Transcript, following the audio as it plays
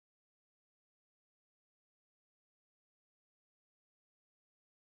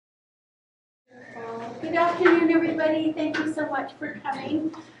Good afternoon, everybody. Thank you so much for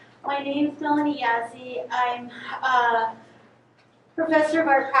coming. My name is Melanie Yazzie. I'm a Professor of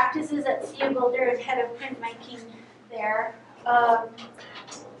Art Practices at CU Boulder and Head of Printmaking there. And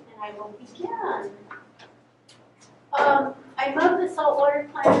I will begin. I'm of the saltwater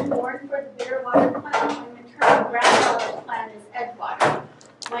clan, born for the bitter water clan. My maternal grandfather's clan is Edgewater.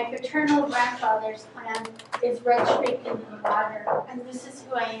 My paternal grandfather's clan is Red Streak in the water, and this is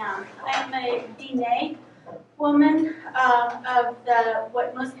who I am. I'm a Diné woman of the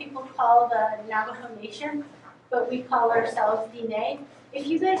what most people call the Navajo Nation, but we call ourselves Diné. If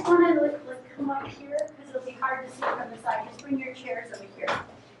you guys want to come up here, because it'll be hard to see from the side, just bring your chairs over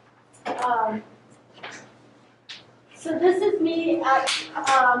here. So this is me at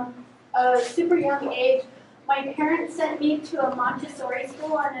a super young age. My parents sent me to a Montessori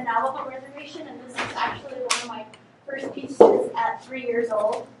school on the Navajo reservation, and this is actually one of my first pieces at 3 years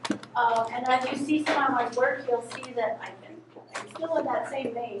old. And as you see some of my work, you'll see that I'm still in that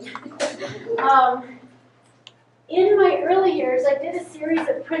same vein. In my early years, I did a series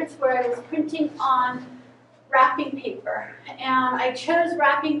of prints where I was printing on wrapping paper. And I chose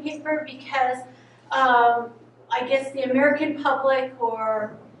wrapping paper because I guess the American public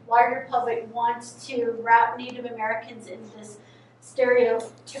or larger public wants to wrap Native Americans in this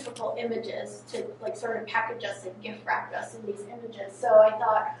stereotypical images to like sort of package us and gift wrap us in these images. So I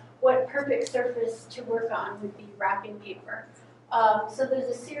thought what perfect surface to work on would be wrapping paper. So there's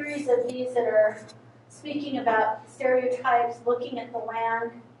a series of these that are speaking about stereotypes, looking at the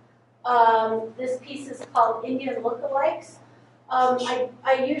land. This piece is called Indian Lookalikes.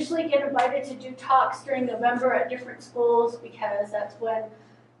 I usually get invited to do talks during November at different schools because that's when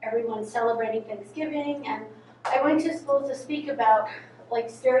everyone's celebrating Thanksgiving, and I went to schools to speak about like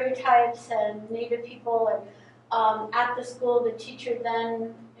stereotypes and Native people, and at the school the teacher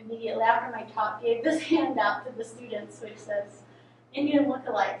then immediately after my talk gave this handout to the students which says Indian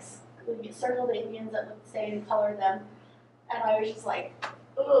lookalikes. We circle the Indians that look the same and color them, and I was just like,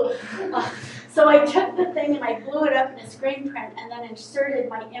 ugh. So I took the thing and I blew it up in a screen print and then inserted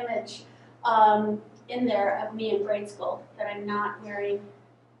my image in there of me in grade school, that I'm not wearing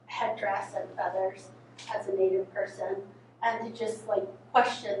headdress and feathers as a Native person, and to just like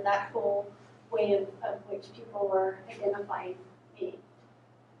question that whole way of which people were identifying me.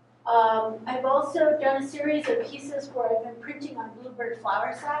 I've also done a series of pieces where I've been printing on bluebird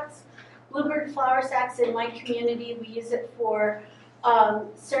flour sacks. Bluebird flour sacks in my community, we use it for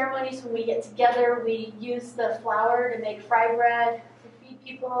ceremonies when we get together. We use the flour to make fry bread to feed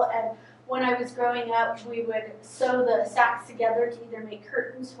people, and when I was growing up, we would sew the sacks together to either make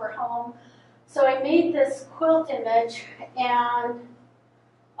curtains for home. So I made this quilt image, and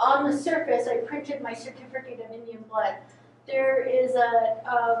on the surface, I printed my certificate of Indian blood. There is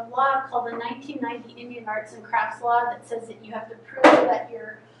a law called the 1990 Indian Arts and Crafts Law that says that you have to prove that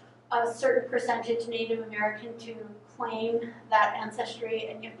you're a certain percentage Native American to claim that ancestry,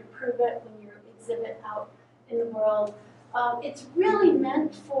 and you have to prove it when you exhibit out in the world. It's really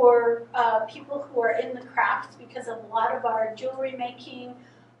meant for people who are in the crafts, because a lot of our jewelry making,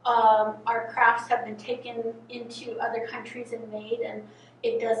 our crafts have been taken into other countries and made, and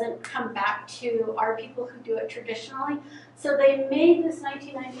it doesn't come back to our people who do it traditionally. So they made this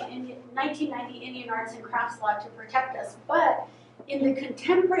 1990 Indian Arts and Crafts Law to protect us. But in the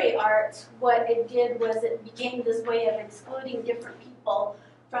contemporary arts, what it did was it became this way of excluding different people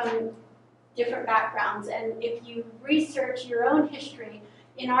from different backgrounds. And if you research your own history,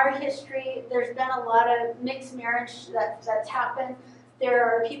 in our history, there's been a lot of mixed marriage that's happened. There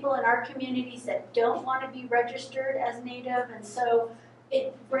are people in our communities that don't want to be registered as Native, and so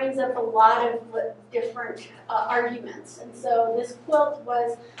it brings up a lot of different arguments. And so this quilt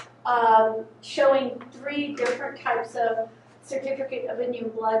was showing 3 different types of certificate of Indian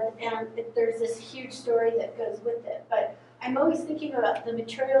blood, and there's this huge story that goes with it. But I'm always thinking about the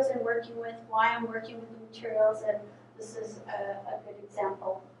materials I'm working with, why I'm working with the materials, and this is a good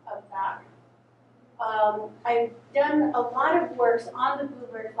example of that. I've done a lot of works on the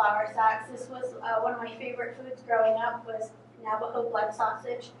bluebird flour sacks. This was one of my favorite foods growing up was Navajo blood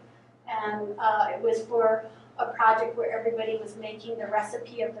sausage, and it was for a project where everybody was making the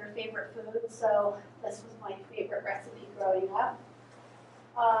recipe of their favorite food, so this was my favorite recipe growing up.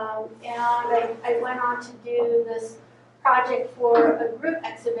 And I went on to do this project for a group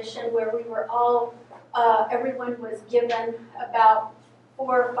exhibition where we were all, everyone was given about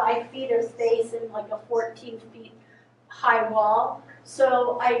 4 or 5 feet of space in like a 14 feet high wall.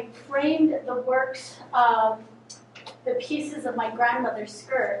 So I framed the works, the pieces of my grandmother's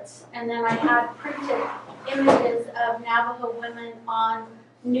skirts, and then I had printed images of Navajo women on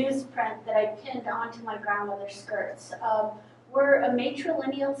newsprint that I pinned onto my grandmother's skirts. We're a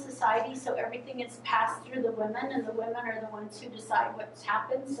matrilineal society, so everything is passed through the women, and the women are the ones who decide what's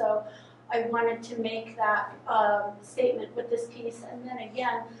happened. So I wanted to make that statement with this piece. And then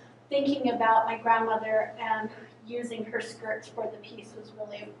again, thinking about my grandmother and using her skirts for the piece was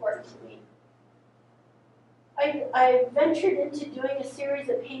really important to me. I ventured into doing a series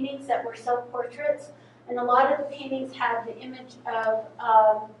of paintings that were self-portraits, and a lot of the paintings had the image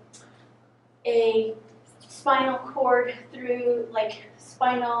of a spinal cord through, like,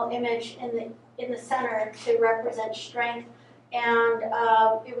 spinal image in the center to represent strength. And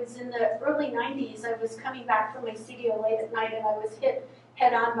it was in the early 90s. I was coming back from my studio late at night, and I was hit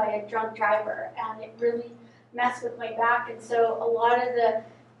head on by a drunk driver, and it really messed with my back. And so a lot of the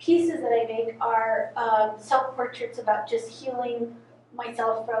pieces that I make are self-portraits about just healing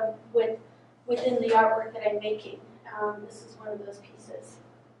myself from within the artwork that I'm making. This is one of those pieces.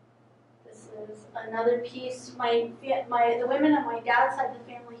 This is another piece. The women on my dad's side of the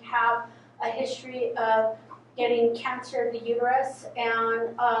family have a history of getting cancer of the uterus,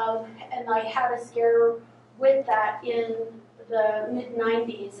 and I had a scare with that in the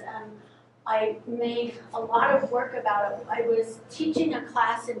mid-90s, and I made a lot of work about it. I was teaching a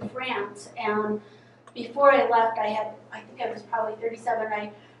class in France, and before I left, I think I was probably 37,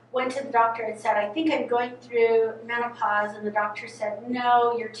 I went to the doctor and said, I think I'm going through menopause, and the doctor said,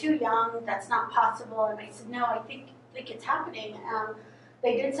 no, you're too young, that's not possible. And I said, no, I think it's happening.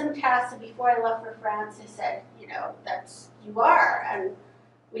 They did some tests, and before I left for France, they said, you know, you are, and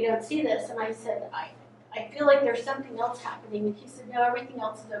we don't see this. And I said, I feel like there's something else happening. And he said, no, everything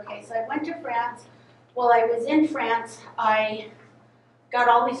else is okay. So I went to France. While I was in France, I got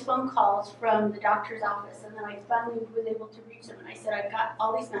all these phone calls from the doctor's office, and then I finally was able to reach them. And I said, I've got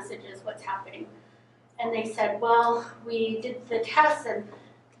all these messages, what's happening? And they said, well, we did the tests, and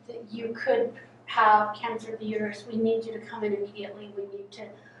you could have cancer of the uterus. We need you to come in immediately. We need to,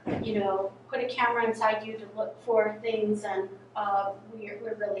 you know, put a camera inside you to look for things, and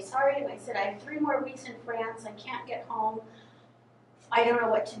we're really sorry. And I said, I have 3 more weeks in France. I can't get home. I don't know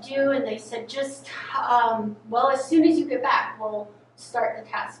what to do. And they said, just, well, as soon as you get back, we'll start the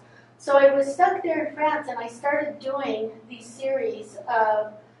test. So I was stuck there in France, and I started doing these series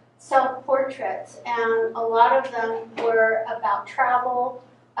of self-portraits, and a lot of them were about travel,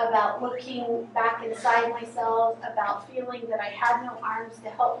 about looking back inside myself, about feeling that I had no arms to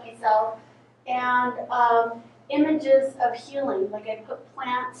help myself, and images of healing, like I put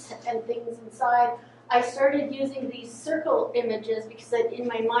plants and things inside. I started using these circle images because in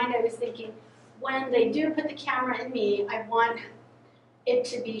my mind I was thinking, when they do put the camera in me, I want it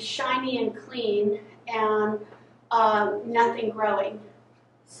to be shiny and clean and nothing growing.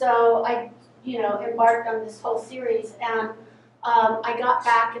 So I, embarked on this whole series, and I got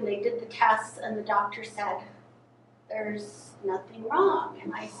back and they did the tests, and the doctor said, there's nothing wrong.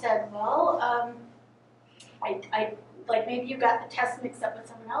 And I said, well, I like, maybe you got the test mixed up with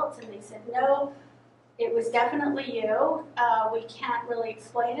someone else. And they said, no, it was definitely you. We can't really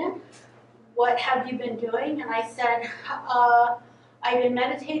explain it. What have you been doing? And I said, I've been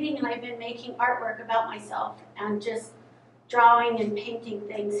meditating, and I've been making artwork about myself and just drawing and painting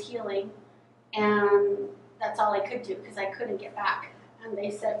things, healing. And that's all I could do because I couldn't get back. And they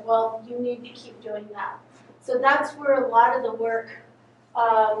said, well, you need to keep doing that. So that's where a lot of the work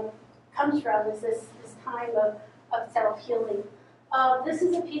comes from, is this time of self-healing. This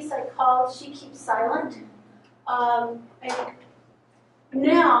is a piece I called She Keeps Silent. And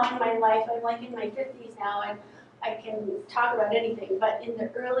now in my life, I'm like in my 50s now, and I can talk about anything, but in the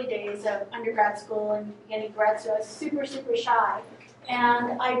early days of undergrad school and beginning grad school, I was super, super shy.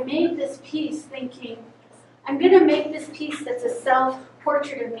 And I made this piece thinking, I'm going to make this piece that's a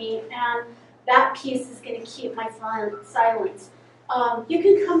self-portrait of me, and that piece is going to keep my silence. You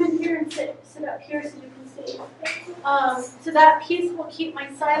can come in here and sit up here so you can see. So that piece will keep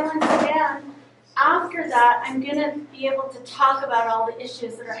my silence, and after that, I'm going to be able to talk about all the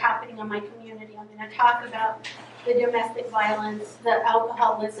issues that are happening in my community. I'm going to talk about the domestic violence, the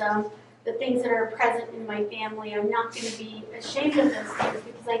alcoholism, the things that are present in my family. I'm not going to be ashamed of those things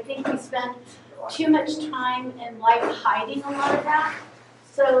because I think we spend too much time in life hiding a lot of that.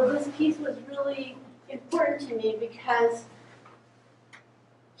 So this piece was really important to me because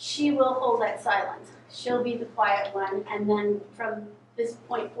she will hold that silence. She'll be the quiet one, and then from this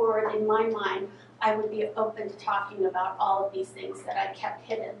point forward in my mind, I would be open to talking about all of these things that I kept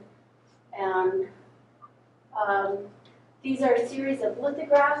hidden. And these are a series of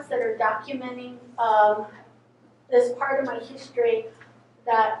lithographs that are documenting this part of my history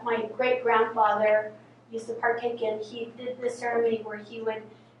that my great-grandfather used to partake in. He did this ceremony where he would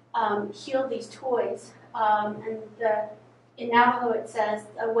heal these toys. In Navajo it says,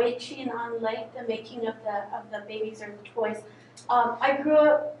 "Awechin on lake," the making of the babies or the toys. I grew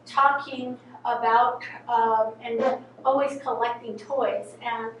up talking about and always collecting toys,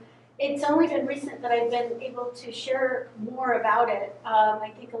 and it's only been recent that I've been able to share more about it.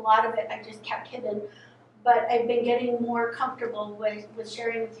 I think a lot of it I just kept hidden, but I've been getting more comfortable with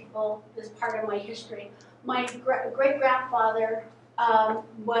sharing with people this part of my history. My great-grandfather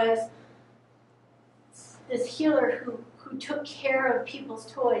was this healer who took care of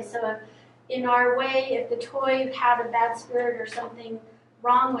people's toys. So in our way, if the toy had a bad spirit or something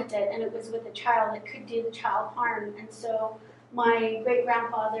wrong with it, and it was with a child, it could do the child harm. And so my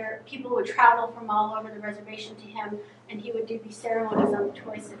great-grandfather, people would travel from all over the reservation to him, and he would do these ceremonies on the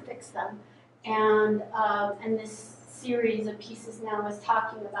toys to fix them. And this series of pieces now is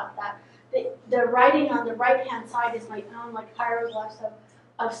talking about that. The writing on the right-hand side is my own like hieroglyphs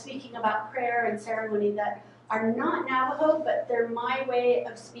of speaking about prayer and ceremony that are not Navajo, but they're my way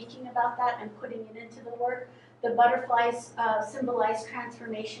of speaking about that and putting it into the work. The butterflies symbolize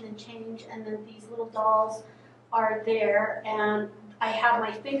transformation and change, and then these little dolls are there. And I have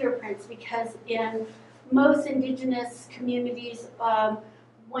my fingerprints because in most indigenous communities,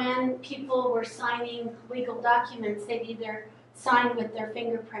 when people were signing legal documents, they'd either sign with their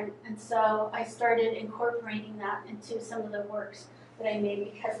fingerprint. And so I started incorporating that into some of the works that I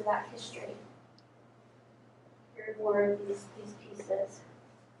made because of that history. Here are more of these pieces.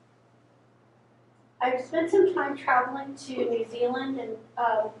 I've spent some time traveling to New Zealand, and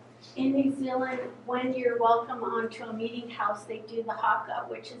in New Zealand, when you're welcome onto a meeting house, they do the haka,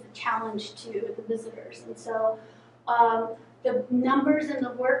 which is a challenge to the visitors. And so the numbers in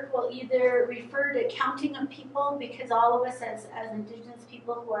the work will either refer to counting of people, because all of us as Indigenous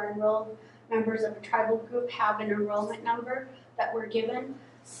people who are enrolled members of a tribal group have an enrollment number that we're given.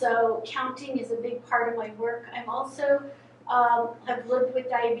 So counting is a big part of my work. I'm also have lived with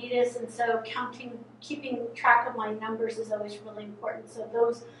diabetes, and so keeping track of my numbers is always really important. So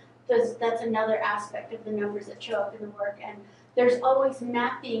that's another aspect of the numbers that show up in the work. And there's always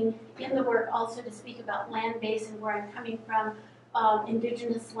mapping in the work also to speak about land base and where I'm coming from,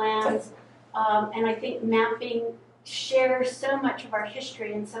 indigenous lands. And I think mapping shares so much of our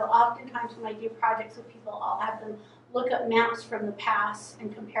history. And so oftentimes when I do projects with people, I'll have them look up maps from the past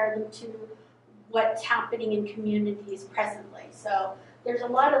and compare them to what's happening in communities presently. So there's a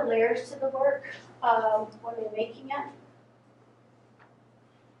lot of layers to the work when I'm making it.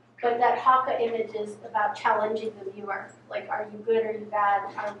 But that haka image is about challenging the viewer. Like, are you good, are you bad?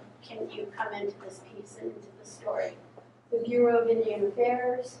 Can you come into this piece and into the story? The Bureau of Indian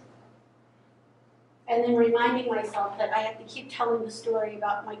Affairs. And then reminding myself that I have to keep telling the story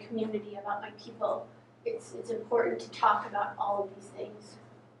about my community, about my people. It's important to talk about all of these things.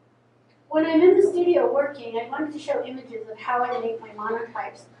 When I'm in the studio working, I wanted to show images of how I make my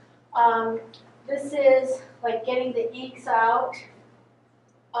monotypes. This is like getting the inks out.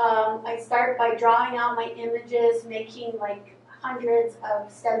 I start by drawing out my images, making like hundreds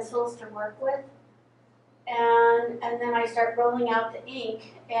of stencils to work with. And then I start rolling out the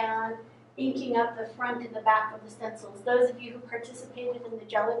ink and inking up the front and the back of the stencils. Those of you who participated in the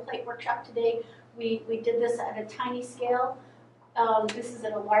Gelli plate workshop today, we did this at a tiny scale. This is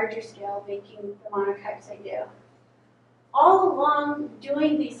at a larger scale, making the monotypes I do. All along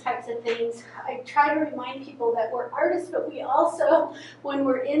doing these types of things, I try to remind people that we're artists, but we also, when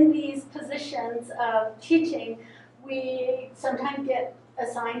we're in these positions of teaching, we sometimes get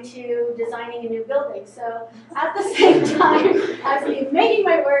assigned to designing a new building. So at the same time as me making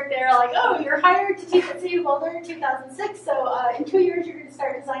my work, they're like, oh, you're hired to teach at City of Boulder in 2006, so in 2 years you're going to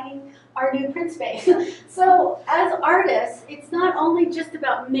start designing our new print space. So as artists, it's not only just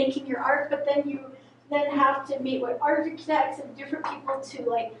about making your art, but then you have to meet with architects and different people to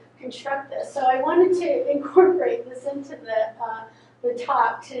like construct this. So I wanted to incorporate this into the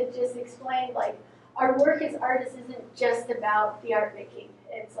talk to just explain like our work as artists isn't just about the art making.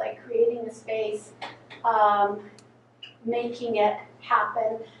 It's like creating the space, making it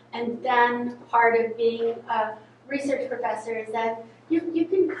happen, and then part of being a research professor is that you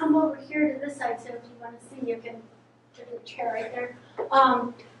can come over here to this side, so if you want to see, you can get a chair right there.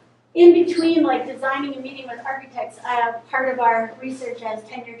 In between like designing and meeting with architects, part of our research as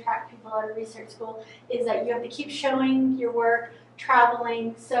tenure track people at a research school is that you have to keep showing your work,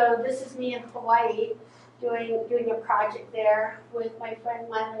 traveling. So this is me in Hawaii doing a project there with my friend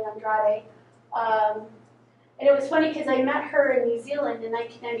Melanie Yazzie. And it was funny because I met her in New Zealand in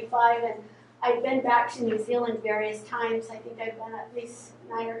 1995, and I've been back to New Zealand various times. I think I've been at least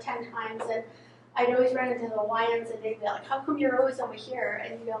 9 or 10 times. And I'd always run into the Hawaiians, and they'd be like, how come you're always over here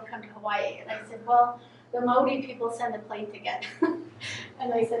and you don't come to Hawaii? And I said, well, the Maori people send a plane ticket.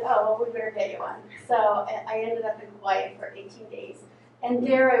 And I said, oh, well, we better get you one. So I ended up in Hawaii for 18 days. And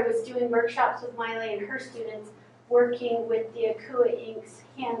there I was doing workshops with Miley and her students, working with the Akua inks,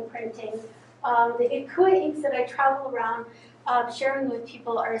 hand printing. The Akua inks that I travel around sharing with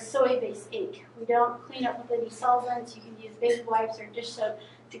people are soy-based ink. We don't clean up with any solvents. You can use baby wipes or dish soap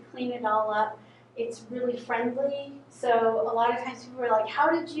to clean it all up. It's really friendly. So a lot of times people are like, how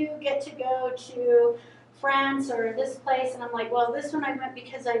did you get to go to France or this place? And I'm like, well, this one I went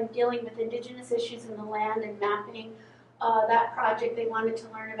because I'm dealing with indigenous issues in the land and mapping that project. They wanted to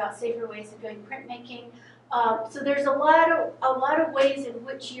learn about safer ways of doing printmaking. So there's a lot of ways in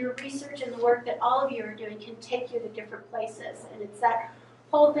which your research and the work that all of you are doing can take you to different places. And it's that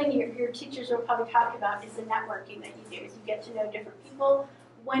whole thing your teachers will probably talk about is the networking that you do. Is you get to know different people.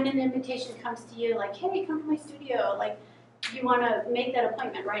 When an invitation comes to you, like, hey, come to my studio, like, you want to make that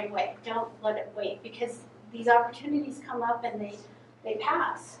appointment right away. Don't let it wait, because these opportunities come up and they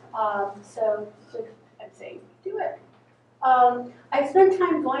pass. So I'm saying, do it. I've spent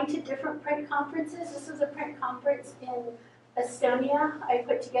time going to different print conferences. This was a print conference in Estonia. I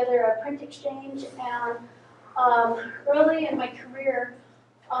put together a print exchange, and early in my career,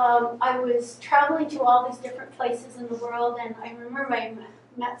 I was traveling to all these different places in the world, and I remember I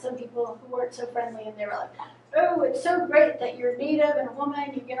met some people who weren't so friendly, and they were like, oh, it's so great that you're Native and a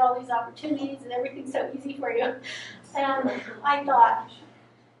woman, you get all these opportunities, and everything's so easy for you. And I thought,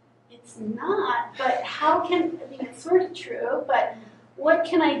 it's not, but how can, I mean, it's sort of true, but what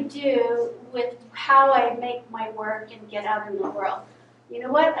can I do with how I make my work and get out in the world? You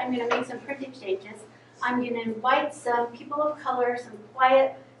know what? I'm going to make some print exchanges. I'm going to invite some people of color, some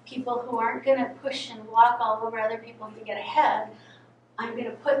quiet people who aren't going to push and walk all over other people to get ahead. I'm going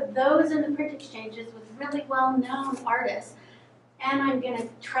to put those in the print exchanges with really well-known artists, and I'm going to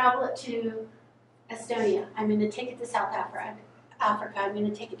travel it to Estonia. I'm going to take it to South Africa. I'm going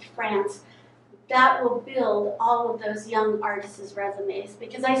to take it to France. That will build all of those young artists' resumes,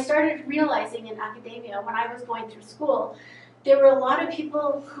 because I started realizing in academia when I was going through school, there were a lot of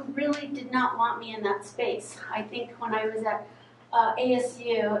people who really did not want me in that space. I think when I was at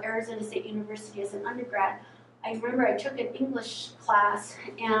ASU, Arizona State University, as an undergrad, I remember I took an English class,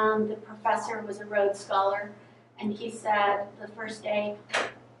 and the professor was a Rhodes Scholar, and he said the first day,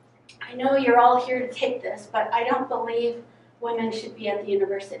 I know you're all here to take this, but I don't believe women should be at the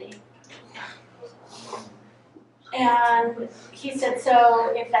university. And he said,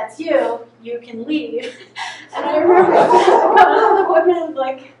 so if that's you, you can leave. And I remember a couple of the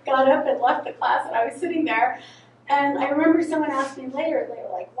women got up and left the class, and I was sitting there. And I remember someone asked me later, they were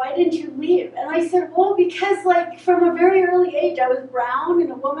like, why didn't you leave? And I said, well, because from a very early age, I was brown and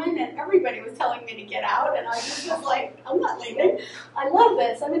a woman, and everybody was telling me to get out. And I just was like, I'm not leaving. I love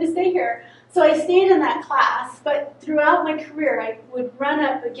this. I'm going to stay here. So I stayed in that class, but throughout my career, I would run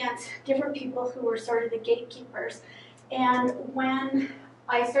up against different people who were sort of the gatekeepers. And when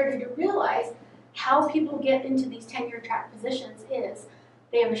I started to realize how people get into these tenure-track positions is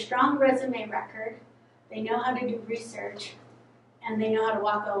they have a strong resume record, they know how to do research, and they know how to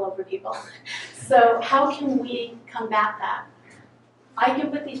walk all over people. So how can we combat that? I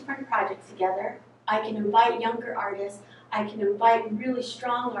can put these print projects together. I can invite younger artists. I can invite really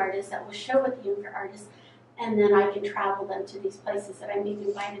strong artists that will show with the younger artists, and then I can travel them to these places that I'm being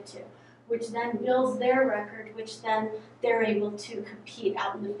invited to, which then builds their record, which then they're able to compete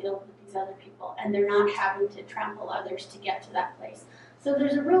out in the field with these other people, and they're not having to trample others to get to that place. So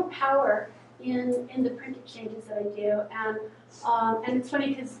there's a real power in the print exchanges that I do, and it's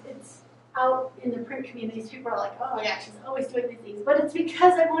funny because it's out in the print communities, people are like, oh yeah, she's always doing these things, but it's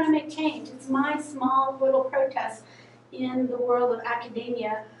because I want to make change. It's my small little protest in the world of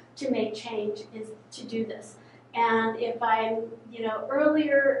academia to make change, is to do this. And if I'm,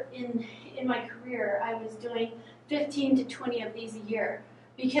 earlier in my career, I was doing 15 to 20 of these a year,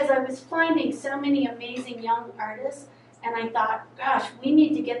 because I was finding so many amazing young artists. And I thought, gosh, we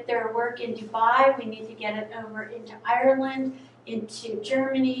need to get their work in Dubai, we need to get it over into Ireland, into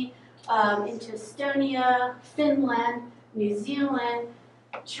Germany, into Estonia, Finland, New Zealand,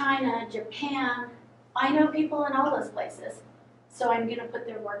 China, Japan. I know people in all those places, so I'm going to put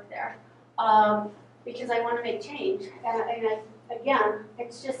their work there because I want to make change. And again,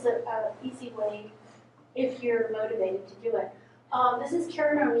 it's just an easy way if you're motivated to do it. This is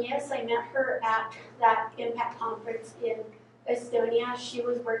Karen Omias. I met her at that Impact Conference in Estonia. She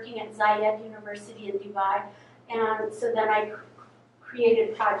was working at Zayed University in Dubai, and so then I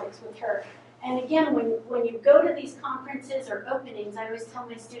created projects with her. And again, when you go to these conferences or openings, I always tell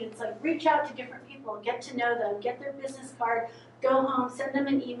my students, like, reach out to different people, get to know them, get their business card, go home, send them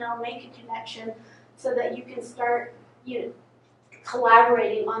an email, make a connection so that you can start,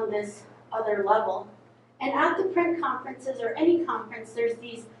 collaborating on this other level. And at the print conferences or any conference, there's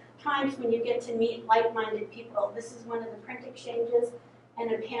these times when you get to meet like-minded people. This is one of the print exchanges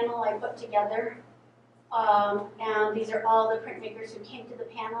and a panel I put together. And these are all the printmakers who came to the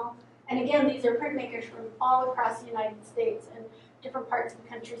panel. And again, these are printmakers from all across the United States and different parts of the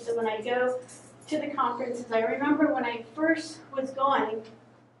country. So when I go to the conferences, I remember when I first was going,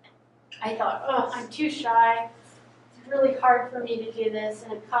 I thought, oh, I'm too shy. It's really hard for me to do this,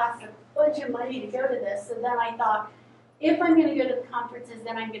 and it costs a bunch of money to go to this. So then I thought, if I'm going to go to the conferences,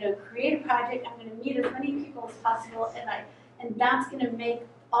 then I'm going to create a project. I'm going to meet as many people as possible, and that's going to make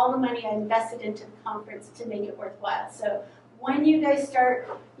all the money I invested into the conference to make it worthwhile. So when you guys start,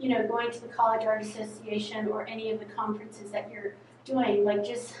 going to the College Art Association or any of the conferences that you're doing,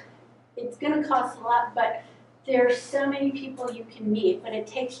 it's going to cost a lot, but there's so many people you can meet. But it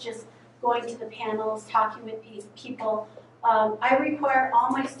takes just going to the panels, talking with people. I require all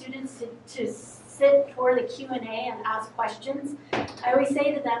my students to sit for the Q&A and ask questions. I always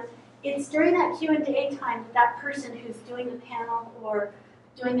say to them, it's during that Q&A time that person who's doing the panel or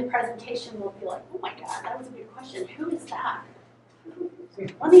doing the presentation will be like, oh my God, that was a good question. Who is that?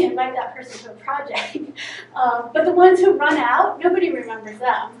 Let me invite that person to a project. But the ones who run out, nobody remembers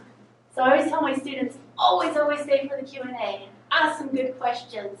them. So I always tell my students, always stay for the Q&A. Ask some good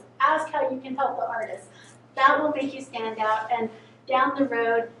questions. Ask how you can help the artist. That will make you stand out, and down the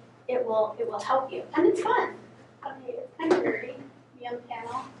road, it will help you. And it's fun. It's kind of nerdy, be on the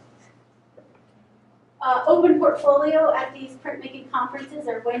panel. Open portfolio at these printmaking conferences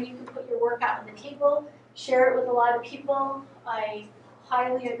are when you can put your work out on the table, share it with a lot of people. I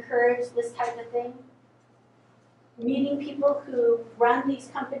highly encourage this type of thing. Meeting people who run these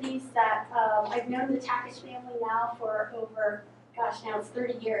companies that I've known the Takish family now for over, now it's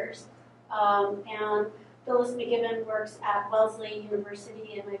 30 years. And Phyllis McGibbon works at Wellesley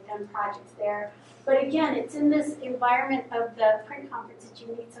University, and I've done projects there. But again, it's in this environment of the print conference that you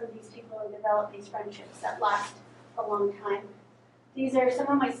meet some of these people and develop these friendships that last a long time. These are some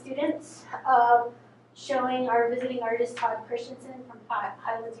of my students showing our visiting artist Todd Christensen from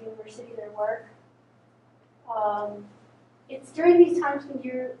Highlands University their work. It's during these times when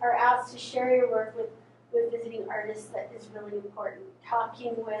you are asked to share your work with visiting artists that is really important.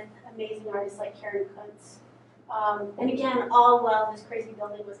 Talking with amazing artists like Karen Kuntz. And again, all while this crazy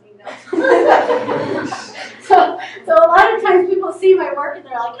building was being built. so a lot of times people see my work and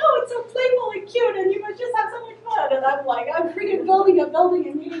they're like, oh, it's so playful and cute and you must just have so much fun. And I'm like, I'm freaking building a building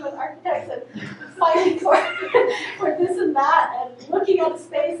and meeting with architects and fighting for this and that and looking at a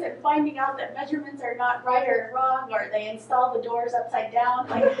space and finding out that measurements are not right or wrong or they install the doors upside down.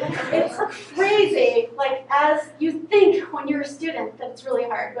 It's crazy. As you think when you're a student that it's really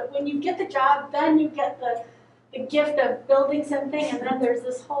hard, but when you get the job, then you get the gift of building something, and then there's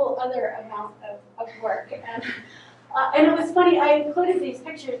this whole other amount of work. And it was funny, I included these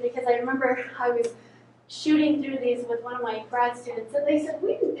pictures because I remember I was shooting through these with one of my grad students, and they said,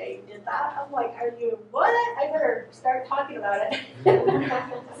 we didn't know you did that. I'm like, are you what? I better start talking about it.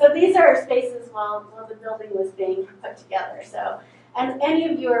 So these are spaces while the building was being put together. So, and any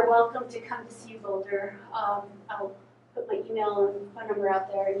of you are welcome to come to see Boulder. I'll put my email and phone number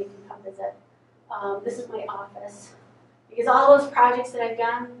out there, and you can come visit. This is my office, because all those projects that I've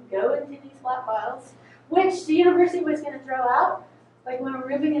done go into these flat files, which the university was going to throw out. When we're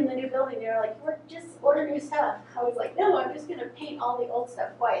moving in the new building, they were like, just order new stuff. I was like, no, I'm just going to paint all the old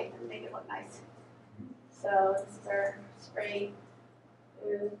stuff white and make it look nice. So this is our spray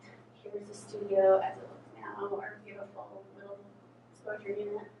booth. Here's the studio as it looks now, our beautiful little exposure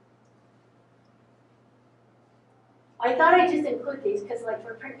unit. I thought I'd just include these because,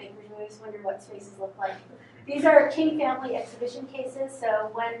 for printmakers, we always wonder what spaces look like. These are King family exhibition cases.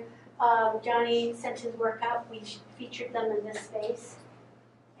 So when Johnny sent his work out, we featured them in this space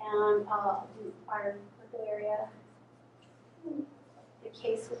and our little area. The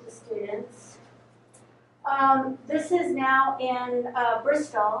case with the students. This is now in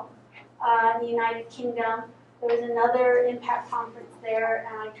Bristol, in the United Kingdom. There was another impact conference there,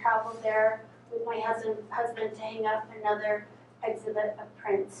 and I traveled there with my husband to hang up another exhibit of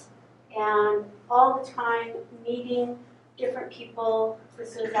prints. And all the time meeting different people.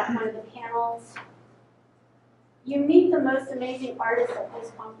 This was at one of the panels. You meet the most amazing artists at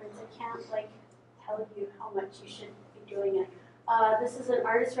this conference. I can't tell you how much you should be doing it. This is an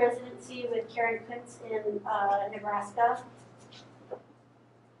artist residency with Karen Kuntz in Nebraska.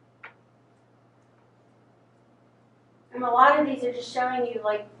 And a lot of these are just showing you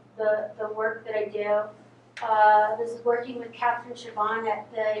like the work that I do. This is working with Catherine Chavon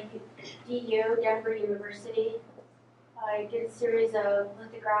at the DU, Denver University. I did a series of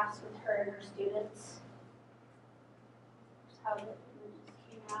lithographs with her and her students. Here's how the images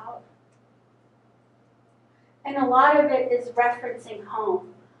came out. And a lot of it is referencing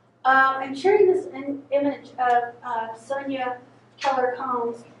home. I'm sharing this image of Sonia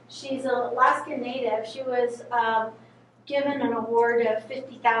Keller-Combs. She's an Alaska native. She was given an award of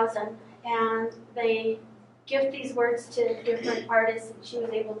 $50,000, and they give these words to different artists, and she was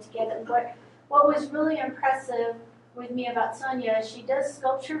able to get it. What was really impressive with me about Sonia is she does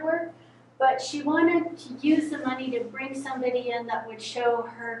sculpture work, but she wanted to use the money to bring somebody in that would show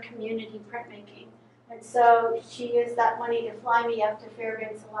her community printmaking. And so she used that money to fly me up to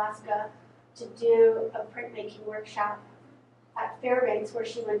Fairbanks, Alaska to do a printmaking workshop at Fairbanks where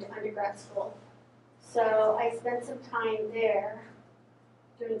she went to undergrad school. So I spent some time there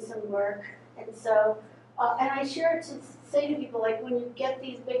doing some work. And so, and I share it to say to people, like when you get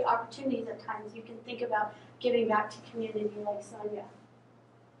these big opportunities at times, you can think about giving back to community like Sonia.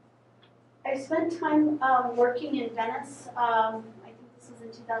 I spent time working in Venice. I think this was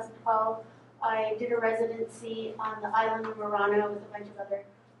in 2012. I did a residency on the island of Murano with a bunch of other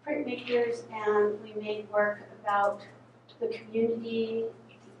printmakers, and we made work about the community,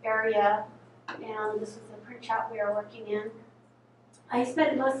 the area, and this was the print shop we were working in. I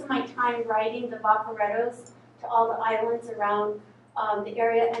spent most of my time writing the vaporettos to all the islands around the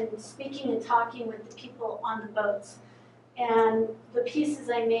area and speaking and talking with the people on the boats. And the pieces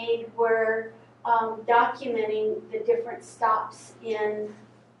I made were documenting the different stops in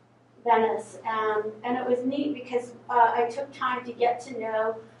Venice, and it was neat because I took time to get to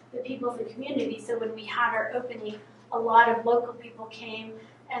know the people of the community. So when we had our opening, a lot of local people came,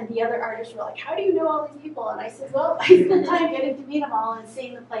 and the other artists were like, "How do you know all these people?" And I said, "Well, I spent time getting to meet them all and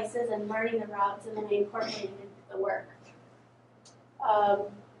seeing the places and learning the routes, and then I incorporated it into the work."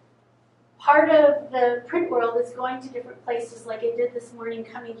 Part of the print world is going to different places, like I did this morning,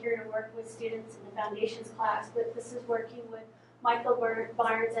 coming here to work with students in the foundations class, but this is working with Michael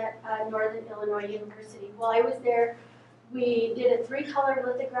Barnes at Northern Illinois University. While I was there, we did a 3-color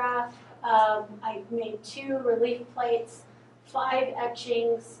lithograph. I made 2 relief plates, 5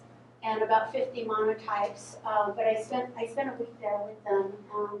 etchings, and about 50 monotypes. But I spent a week there with them.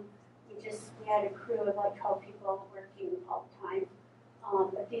 We had a crew of like 12 people working all the time.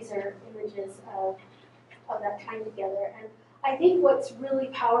 But these are images of that time together. And I think what's really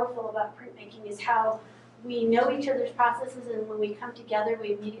powerful about printmaking is how we know each other's processes, and when we come together,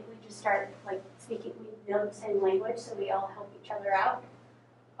 we immediately just start like speaking. We know the same language, so we all help each other out.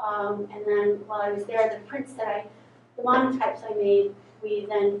 And then while I was there, the monotypes I made, we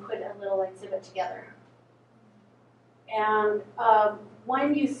then put a little exhibit together. And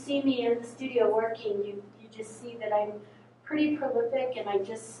when you see me in the studio working, you just see that I'm pretty prolific, and I'm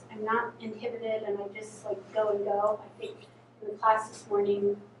not inhibited, and I just like go and go. I think in the class this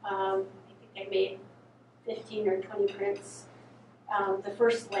morning, I think I made 15 or 20 prints, the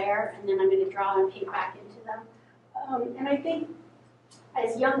first layer, and then I'm going to draw and paint back into them. And I think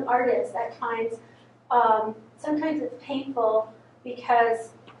as young artists, at times, sometimes it's painful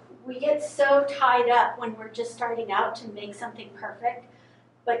because we get so tied up when we're just starting out to make something perfect.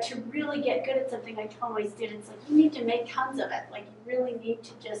 But to really get good at something, I tell my students, like, you need to make tons of it. Like, you really need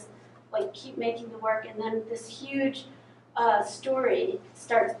to just like keep making the work, and then this huge story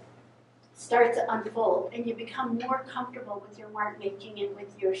starts to unfold, and you become more comfortable with your mark making and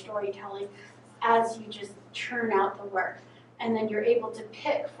with your storytelling as you just churn out the work. And then you're able to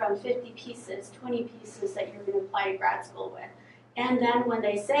pick from 50 pieces, 20 pieces that you're going to apply to grad school with. And then when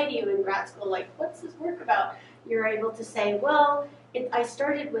they say to you in grad school, like, what's this work about? You're able to say, well, I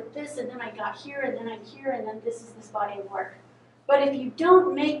started with this, and then I got here, and then I'm here, and then this is this body of work. But if you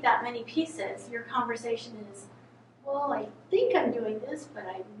don't make that many pieces, your conversation is, well, I think I'm doing this, but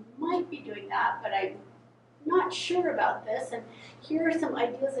I might be doing that, but I'm not sure about this, and here are some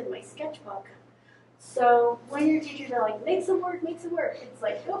ideas in my sketchbook. So when your teachers are like, make some work, it's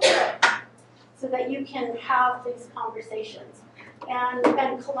like, go for it, so that you can have these conversations. And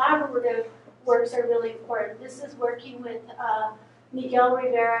collaborative works are really important. This is working with Miguel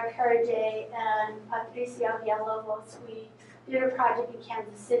Rivera Carajay and Patricia Villalobos. We did a project in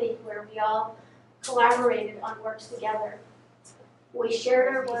Kansas City where we all collaborated on works together. We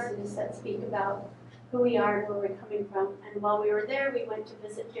shared our pieces that speak about who we are and where we're coming from. And while we were there, we went to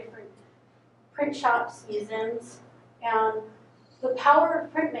visit different print shops, museums, and the power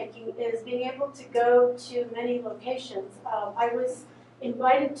of printmaking is being able to go to many locations. I was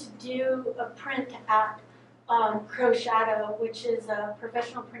invited to do a print at Crow Shadow, which is a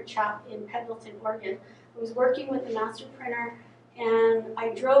professional print shop in Pendleton, Oregon. I was working with the master printer, and I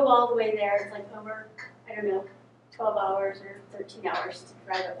drove all the way there. It's like over, I don't know, 12 hours or 13 hours to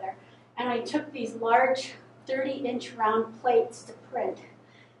drive up there. And I took these large 30-inch round plates to print.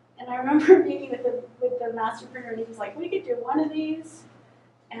 And I remember meeting with the master printer, and he was like, we could do one of these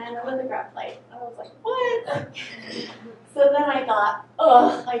and a lithograph plate. I was like, what? So then I thought,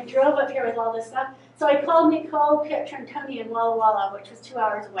 oh, I drove up here with all this stuff. So I called Nicole Pietrantoni in Walla Walla, which was 2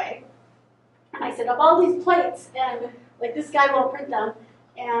 hours away. And I said, of all these plates, and like this guy won't print them.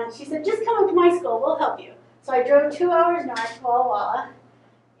 And she said, just come up to my school, we'll help you. So I drove 2 hours north to Walla Walla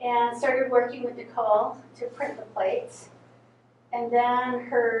and started working with Nicole to print the plates. And then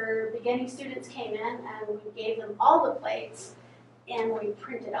her beginning students came in, and we gave them all the plates, and we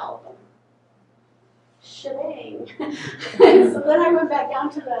printed all of them. Shebang. And so then I went back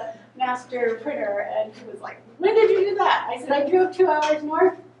down to the master printer, and he was like, when did you do that? I said, I drove 2 hours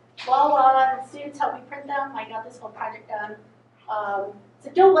north, Walla Walla, the students helped me print them, I got this whole project done. So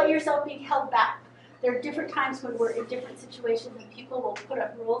don't let yourself be held back. There are different times when we're in different situations and people will put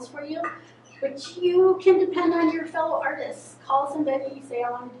up rules for you, but you can depend on your fellow artists. Call somebody, say I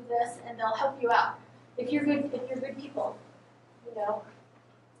want to do this, and they'll help you out. If you're good people, you know.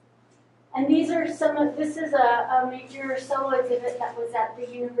 And these are some of, this is a major solo exhibit that was at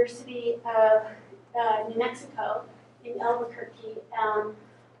the University of New Mexico in Albuquerque.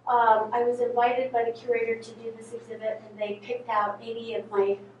 I was invited by the curator to do this exhibit, and they picked out 80 of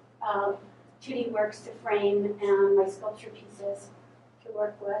my 2D works to frame and my sculpture pieces to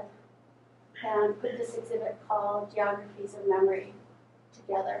work with, and put this exhibit called Geographies of Memory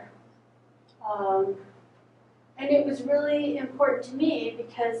together. And it was really important to me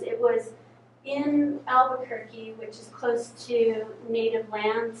because it was in Albuquerque, which is close to native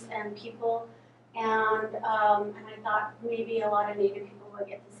lands and people, and I thought maybe a lot of native people would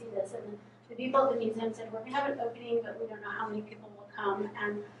get to see this. And the people at the museum said, we're going to have an opening, but we don't know how many people will come.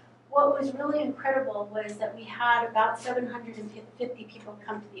 And what was really incredible was that we had about 750 people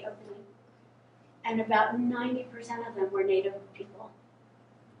come to the opening, and about 90% of them were native people.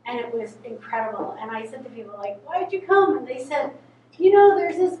 And it was incredible. And I said to people, like, why did you come? And they said, you know,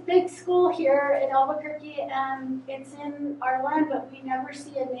 there's this big school here in Albuquerque, and it's in our land, but we never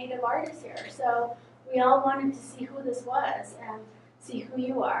see a native artist here. So we all wanted to see who this was and see who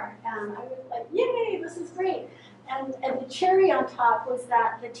you are. And I was like, yay, this is great. And the cherry on top was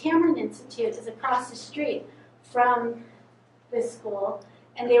that the Tamarind Institute is across the street from this school,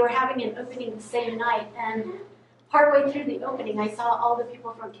 and they were having an opening the same night. And partway through the opening, I saw all the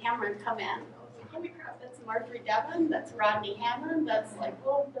people from Tamarind come in. I was like, holy crap, that's Marjorie Devon, that's Rodney Hammond, that's like,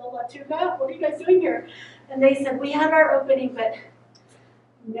 oh, Bill Latuga, what are you guys doing here? And they said, we had our opening, but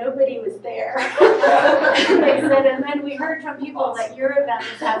nobody was there. They said, and then we heard from people that your event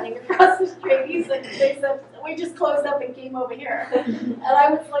was happening across the street. They said, we just closed up and came over here. And I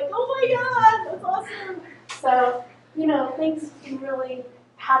was like, oh my God, that's awesome. So, you know, things can really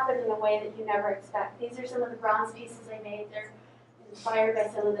happen in a way that you never expect. These are some of the bronze pieces I made. They're inspired by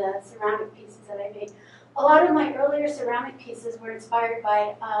some of the ceramic pieces that I made. A lot of my earlier ceramic pieces were inspired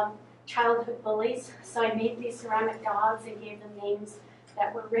by childhood bullies. So I made these ceramic dogs and gave them names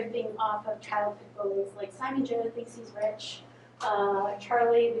that were ripping off of childhood bullies, like Simon Joe thinks he's rich,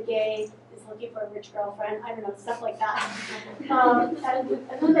 Charlie the gay is looking for a rich girlfriend, I don't know, stuff like that.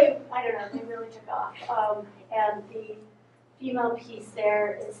 And then they, I don't know, they really took off. And the female piece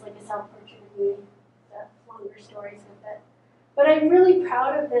there is like a self-portrait of me, the longer stories with it. But I'm really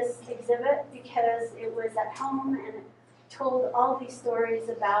proud of this exhibit because it was at home and it told all these stories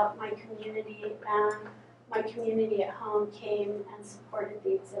about my community, and my community at home came and supported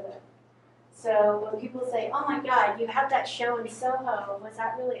the exhibit. So when people say, oh my God, you had that show in Soho, was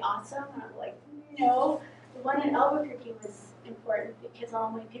that really awesome? And I'm like, no, the one in Albuquerque was important because all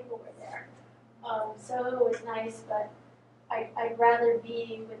my people were there. Soho was nice, but I'd rather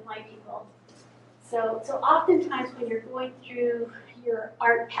be with my people. So oftentimes when you're going through your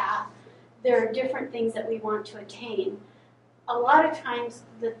art path, there are different things that we want to attain. A lot of times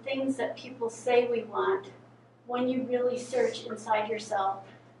the things that people say we want, when you really search inside yourself,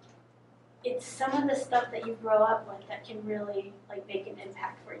 it's some of the stuff that you grow up with that can really like make an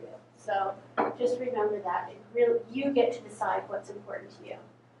impact for you. So just remember that. It really, you get to decide what's important to you.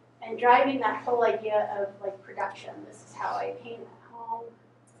 And driving that whole idea of like production, this is how I paint at home.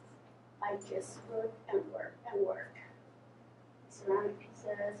 I just work and work and work. Ceramic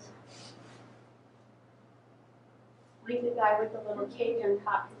pieces. Like the guy with the little cage on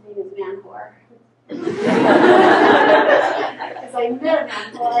top, his name is Man Whore. because I met a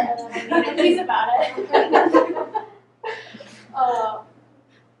mentor and then I made a piece about it.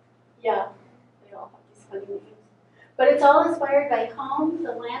 Yeah, they all have these funny names. But it's all inspired by home,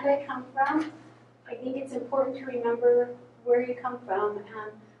 the land I come from. I think it's important to remember where you come from. And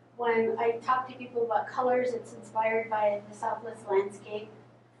when I talk to people about colors, it's inspired by the Southwest landscape,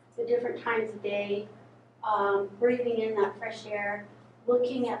 the different times of day, breathing in that fresh air,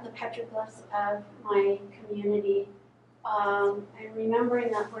 looking at the petroglyphs of my community, and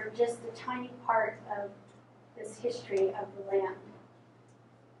remembering that we're just a tiny part of this history of the land.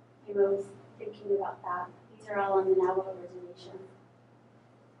 I was thinking about that. These are all on the Navajo reservation.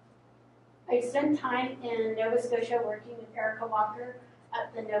 I spent time in Nova Scotia working with Erica Walker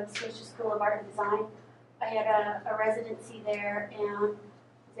at the Nova Scotia School of Art and Design. I had a residency there and was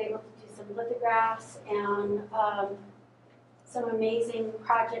able to do some lithographs and some amazing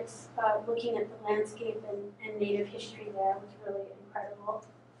projects looking at the landscape and native history there. It was really incredible.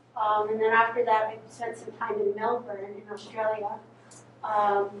 And then after that, I spent some time in Melbourne in Australia.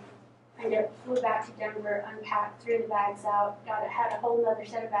 I flew back to Denver, unpacked, threw the bags out, had a whole other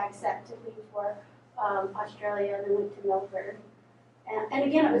set of bags set to leave for Australia, and then went to Melbourne. And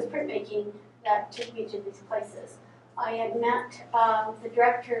again, it was printmaking that took me to these places. I had met the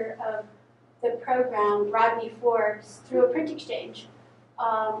director of the program, Rodney Forbes, through a print exchange.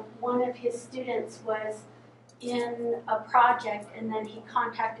 One of his students was in a project, and then he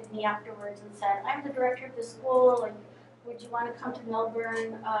contacted me afterwards and said, I'm the director of the school, and would you want to come to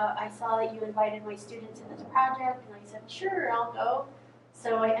Melbourne? I saw that you invited my students in this project, and I said, sure, I'll go.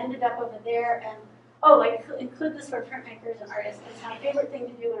 So I ended up over there, and I include this for printmakers and artists. It's my favorite thing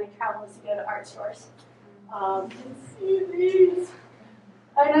to do when I travel is to go to art stores. And see these.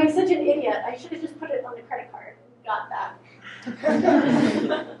 And I'm such an idiot. I should have just put it on the credit card. Got that.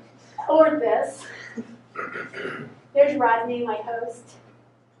 Or this. There's Rodney, my host.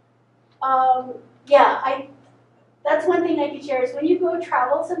 That's one thing I could share is when you go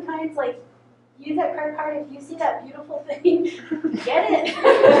travel sometimes, like, use that credit card. If you see that beautiful thing, get it.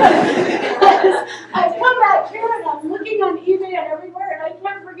 I come back here and I'm looking on eBay and everywhere, and I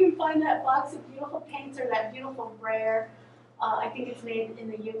can't freaking find that box of beautiful paints or that beautiful rare. I think it's made in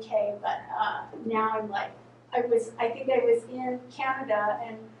the UK, but now I'm like, I think I was in Canada,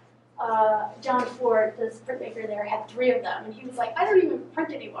 and John Ford, this printmaker there, had 3 of them, and he was like, I don't even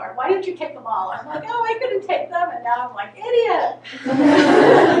print anymore. Why didn't you take them all? I'm like, I couldn't take them, and now I'm like, idiot.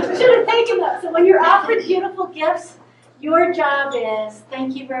 Should have taken them. So when you're offered beautiful gifts, your job is,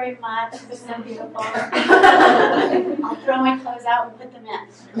 thank you very much, this is so beautiful. I'll throw my clothes out and put them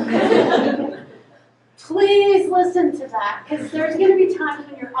in. Please listen to that, because there's going to be times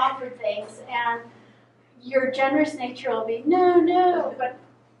when you're offered things, and your generous nature will be, no, but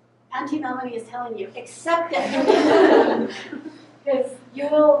Auntie Melanie is telling you, accept it, because you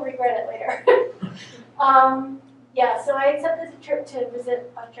will regret it later. So I accepted the trip to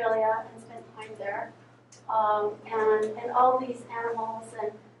visit Australia and spent time there. And all these animals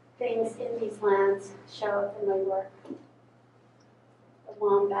and things in these lands show up in my work. The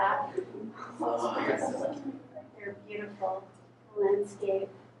wombat. They're beautiful landscape.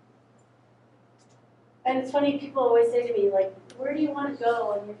 And it's funny, people always say to me, like, where do you want to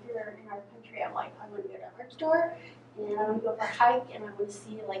go when you're here in our country? I'm like, I want to go to an art store, and I want to go for a hike, and I want to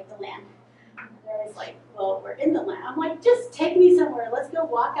see, like, the land. And they're always like, well, we're in the land. I'm like, just take me somewhere. Let's go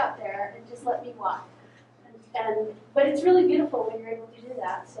walk out there, and just let me walk. But it's really beautiful when you're able to do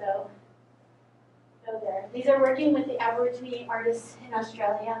that, so go there. These are working with the Aborigine artists in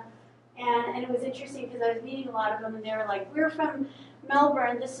Australia, and it was interesting because I was meeting a lot of them, and they were like, we're from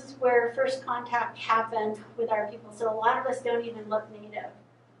Melbourne, this is where first contact happened with our people. So a lot of us don't even look native.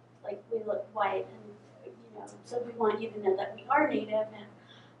 Like, we look white, and so we want you to know that we are native.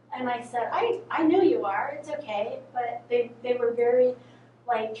 And I said, I know you are, it's okay. But they were very,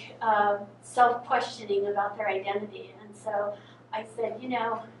 like, self-questioning about their identity. And so I said, do you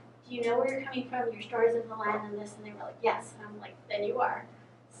know where you're coming from, your stories of the land and this? And they were like, yes. And I'm like, then you are.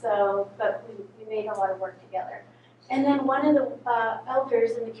 So, but we made a lot of work together. And then one of the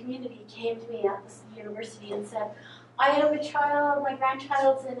elders in the community came to me at this university and said, I have a child, my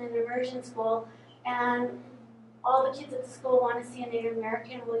grandchild's in an immersion school, and all the kids at the school want to see a Native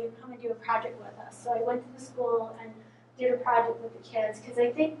American. Will you come and do a project with us? So I went to the school and did a project with the kids, because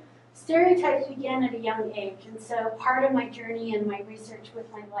I think stereotypes begin at a young age. And so part of my journey and my research with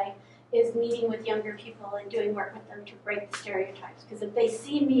my life is meeting with younger people and doing work with them to break the stereotypes. Because if they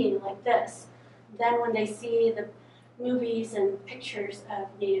see me like this, then when they see the movies and pictures of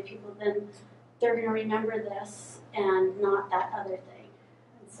Native people, then they're going to remember this and not that other thing.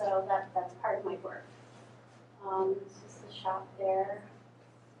 And so that's part of my work. This is the shop there.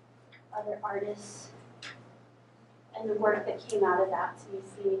 Other artists. And the work that came out of that. So you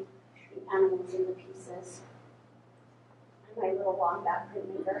see the animals in the pieces. And my little wombat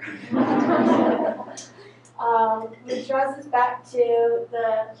printmaker. Which draws us back to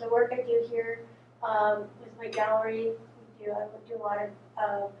the work I do here with my gallery. I do a lot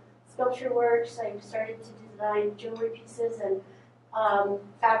of sculpture work. So I started to design jewelry pieces and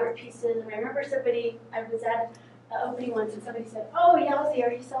fabric pieces. And I remember I was at the opening once and somebody said, "Oh, Yazzie,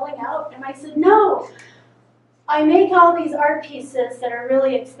 are you selling out?" And I said, "No. I make all these art pieces that are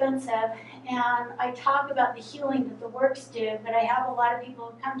really expensive, and I talk about the healing that the works do, but I have a lot of people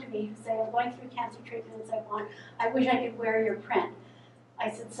who come to me who say, I'm going through cancer treatments, I wish I could wear your print." I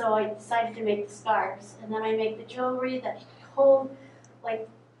said, so I decided to make the scarves, and then I make the jewelry that hold like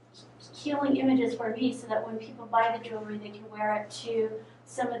healing images for me so that when people buy the jewelry, they can wear it to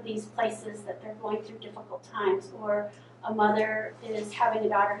some of these places that they're going through difficult times, or a mother is having a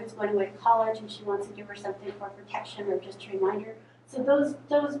daughter who's going away to college and she wants to give her something for protection or just to remind her. So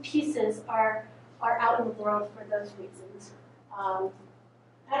those pieces are out in the world for those reasons. And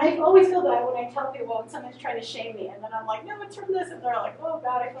I always feel bad when I tell people when someone's trying to shame me, and then I'm like, no, it's from this, and they're like, oh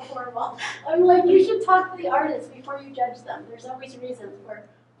God, I feel horrible. I'm like, you should talk to the artists before you judge them. There's always reasons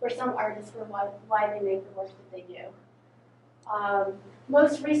for some artists for why they make the work that they do.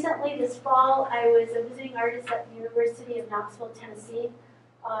 Most recently, this fall, I was a visiting artist at the University of Knoxville, Tennessee.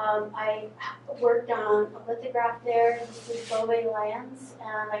 I worked on a lithograph there. This is Bove Lands,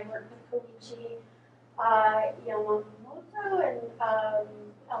 and I worked with Koichi Yamamoto and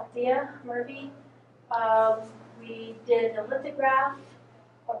Althea Murphy. We did a lithograph,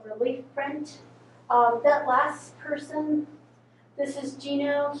 a relief print. That last person, this is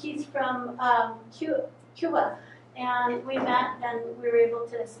Gino. He's from Cuba. And we met and we were able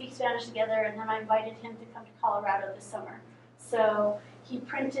to speak Spanish together, and then I invited him to come to Colorado this summer. So he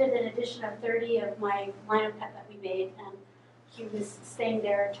printed an edition of 30 of my lino cut that we made, and he was staying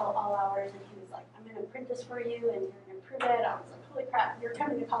there until all hours, and he was like, I'm going to print this for you, and you're going to improve it. I was like, holy crap, you're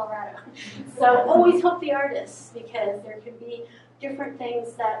coming to Colorado. So always help the artists, because there can be different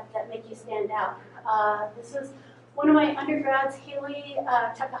things that make you stand out. This was one of my undergrads, Haley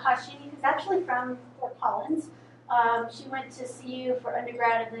Takahashi, who's actually from Fort Collins. She went to CU for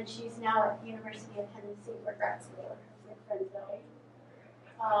undergrad, and then she's now at the University of Tennessee for grad school. My friend Zoe.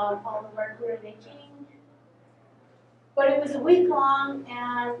 All the work we were making. But it was a week long,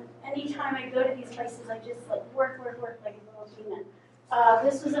 and anytime I go to these places, I just like work like a little demon.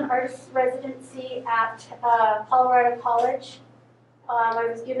 This was an artist residency at Colorado College. I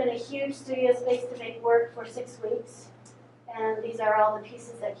was given a huge studio space to make work for 6 weeks, and these are all the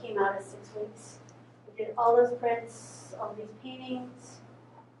pieces that came out of 6 weeks. We did all those prints, all these paintings.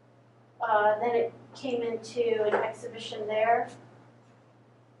 Then it came into an exhibition there.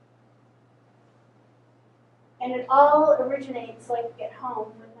 And it all originates like at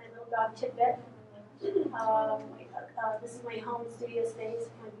home with my little dog Tidbit. This is my home studio space,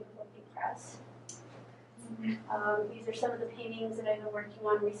 my beautiful big press. These are some of the paintings that I've been working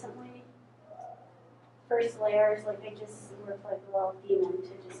on recently. First layers, like I just work like a little demon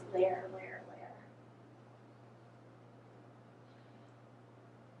to just layer.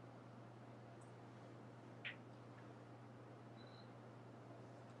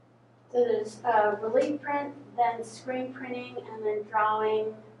 So there's relief print, then screen printing, and then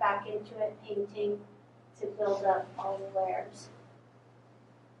drawing back into it, painting to build up all the layers.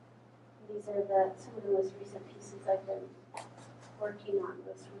 These are some of the most recent pieces I've been working on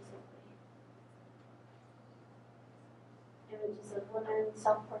most recently. Images of women,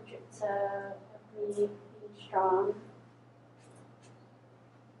 self-portraits of me being strong.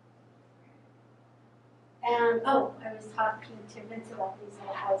 And, oh, I was talking to Vince about these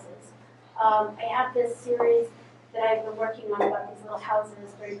little houses. I have this series that I've been working on about these little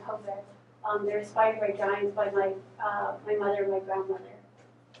houses during COVID. They're inspired by drawings by my mother and my grandmother.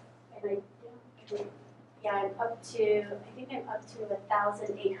 And I'm up to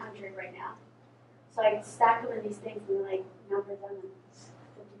 1,800 right now. So I stack them in these things and like number them and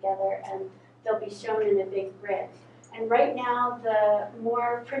put together, and they'll be shown in a big grid. And right now, the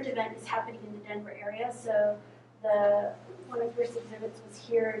more print event is happening in the Denver area. So one of the first exhibits was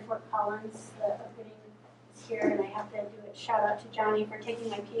here in Fort Collins. The opening is here, and I have to do a shout out to Johnny for taking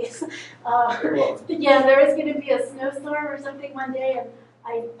my piece. Yeah, there was going to be a snowstorm or something one day, and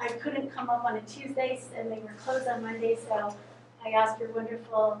I couldn't come up on a Tuesday, and they were closed on Monday. So I asked your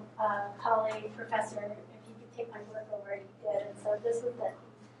wonderful colleague, Professor, if he could take my work over, and he did. And so this was the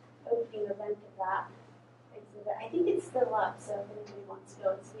opening event of that. exhibit. I think it's still up, so if anybody wants to go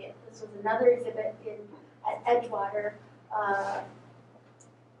and see it. This was another exhibit at Edgewater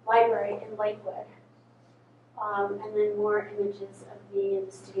Library in Lakewood. And then more images of me in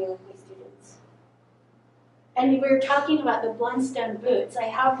the studio with my students. And we were talking about the Blundstone boots. I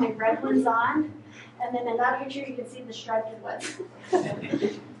have my red ones on, and then in that picture you can see the striped ones.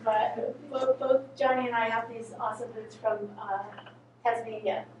 But both Johnny and I have these awesome boots from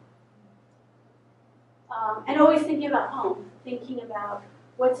Tasmania. And always thinking about home, thinking about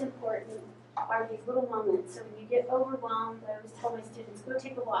what's important are these little moments. So when you get overwhelmed, I always tell my students, go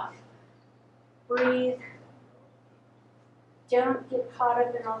take a walk. Breathe. Don't get caught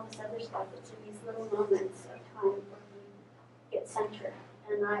up in all this other stuff. It's in these little moments of time where you get centered.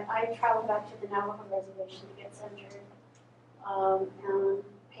 And I travel back to the Navajo reservation to get centered and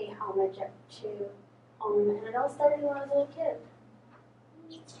pay homage up to home. And it all started when I was a little kid.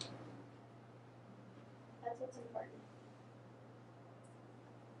 That's what's important.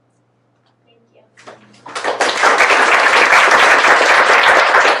 Thank you.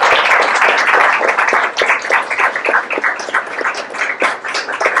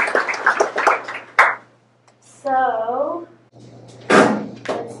 So,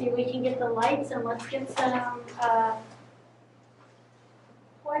 let's see, we can get the lights and let's get some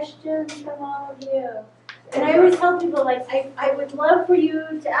questions from all of you. And I always tell people, like, I would love for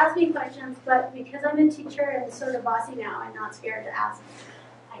you to ask me questions, but because I'm a teacher and sort of bossy now, I'm not scared to ask.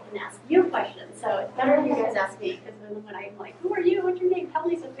 I can ask you questions, so it's better if you guys ask me, because then when I'm like, who are you, what's your name, tell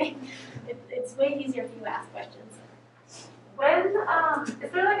me something, it's way easier if you ask questions. When,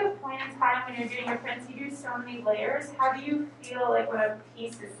 is there like a point in time when you're doing your prints, you do so many layers, how do you feel like when a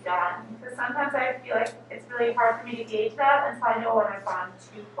piece is done? Because sometimes I feel like it's really hard for me to gauge that until I know when I've gone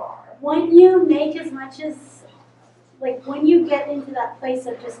too far. When you make as much as, like when you get into that place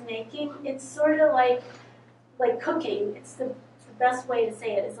of just making, it's sort of like cooking. It's the best way to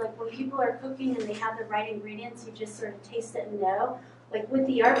say it. It's like when people are cooking and they have the right ingredients, you just sort of taste it and know. Like with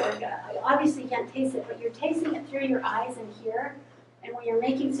the artwork, I obviously can't taste it, but you're tasting it through your eyes and here. And when you're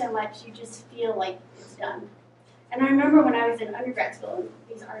making so much, you just feel like it's done. And I remember when I was in undergrad school, and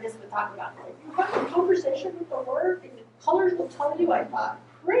these artists would talk about, like, you have a conversation with the work, and the colors will tell you. I thought,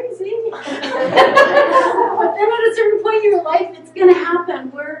 crazy. But then at a certain point in your life, it's going to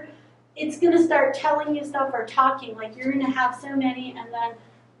happen where it's going to start telling you stuff or talking. Like you're going to have so many, and then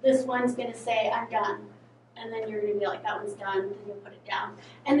this one's going to say, I'm done. And then you're going to be like, that one's done, then you'll put it down.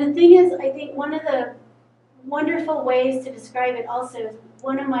 And the thing is, I think one of the wonderful ways to describe it also is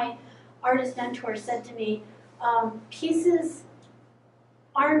one of my artist mentors said to me, pieces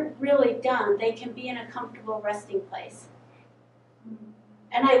aren't really done. They can be in a comfortable resting place.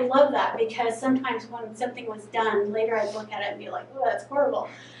 And I love that because sometimes when something was done, later I'd look at it and be like, oh, that's horrible.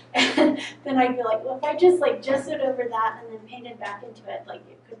 And then I'd be like, well, if I just like gestured over that and then painted back into it, like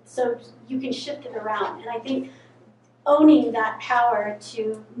it could, so you can shift it around. And I think owning that power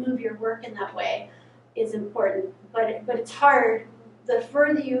to move your work in that way is important. But it's hard. The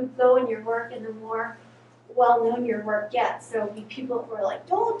further you go in your work and the more well-known your work gets. So people who are like,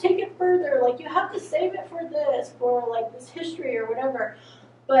 don't take it further. Like you have to save it for this, for like this history or whatever.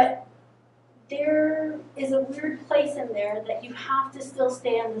 But there is a weird place in there that you have to still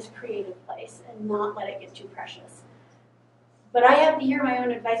stay in this creative place and not let it get too precious. But I have to hear my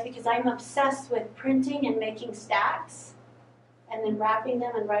own advice because I'm obsessed with printing and making stacks and then wrapping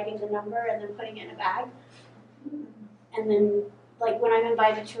them and writing the number and then putting it in a bag. And then like when I'm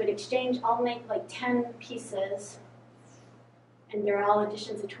invited to an exchange, I'll make like 10 pieces and they're all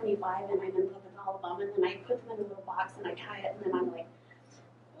editions of 25 and I'm in love with all of them. And then I put them in a little box and I tie it and then I'm like,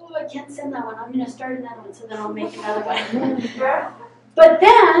 oh, I can't send that one. I'm going to start another one, so then I'll make another one. But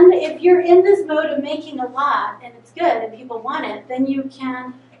then, if you're in this mode of making a lot, and it's good, and people want it, then you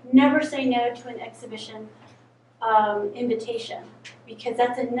can never say no to an exhibition invitation. Because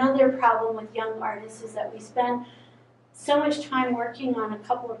that's another problem with young artists, is that we spend so much time working on a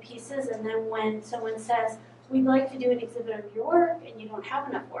couple of pieces, and then when someone says, we'd like to do an exhibit of your work, and you don't have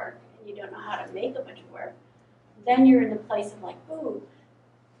enough work, and you don't know how to make a bunch of work, then you're in the place of like, ooh,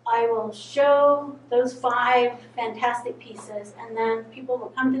 I will show those 5 fantastic pieces, and then people will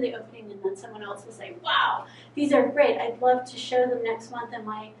come to the opening, and then someone else will say, wow, these are great. I'd love to show them next month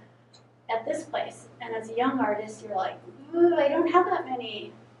at this place. And as a young artist, you're like, ooh, I don't have that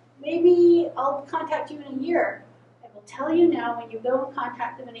many. Maybe I'll contact you in a year. I will tell you now, when you go and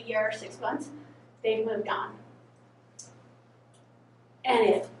contact them in a year or 6 months, they've moved on. And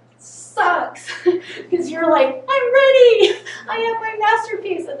it sucks because you're like, I'm ready. I have my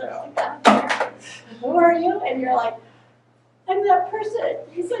masterpiece, and they're like, down here. Who are you? And you're like, I'm that person.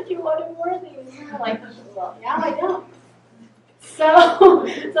 You said you wanted more of these. You're like, well, now I don't. So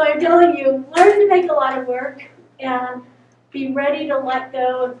I'm telling you, learn to make a lot of work and be ready to let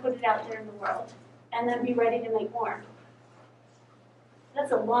go and put it out there in the world. And then be ready to make more.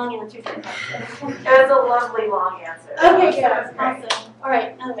 That's a long answer to the question. It was a lovely long answer. Okay, good. Awesome. All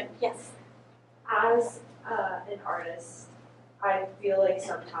right, another one. Yes. As an artist, I feel like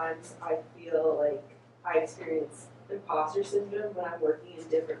sometimes I experience imposter syndrome when I'm working in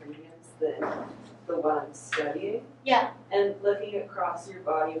different mediums than the one I'm studying. Yeah. And looking across your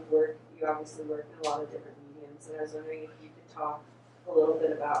body of work, you obviously work in a lot of different mediums, and I was wondering if you could talk a little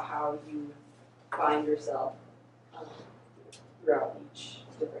bit about how you find yourself throughout each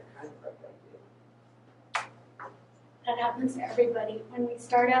different kind of work that you do. That happens to everybody. When we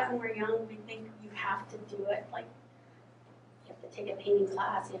start out and we're young, we think you have to do it. Like, you have to take a painting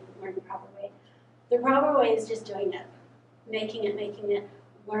class, you have to learn the proper way. The proper way is just doing it, making it,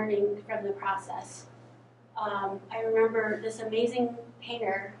 learning from the process. I remember this amazing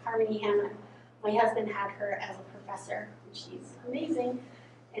painter, Harmony Hammond. My husband had her as a professor, and she's amazing.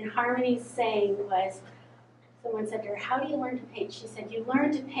 And Harmony's saying was, someone said to her, how do you learn to paint? She said, you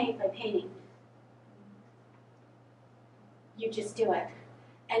learn to paint by painting. You just do it.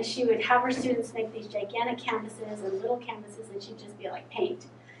 And she would have her students make these gigantic canvases and little canvases, and she'd just be like, paint.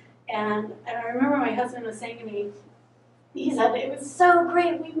 And I remember my husband was saying to me, he said, it was so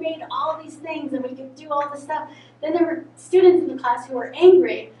great, we made all these things and we could do all this stuff. Then there were students in the class who were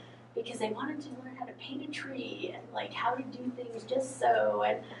angry because they wanted to learn how to paint a tree and like how to do things just so.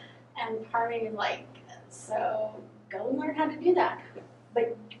 And part of me was like, so go and learn how to do that.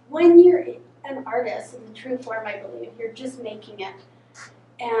 But when you're an artist in the true form, I believe, you're just making it.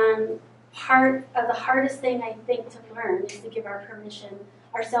 And part of the hardest thing I think to learn is to give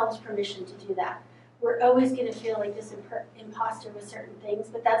ourselves permission to do that. We're always going to feel like this imposter with certain things,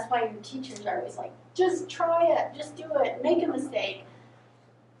 but that's why your teachers are always like, just try it, just do it, make a mistake.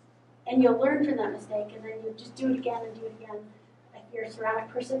 And you'll learn from that mistake, and then you just do it again and do it again. If you're a ceramic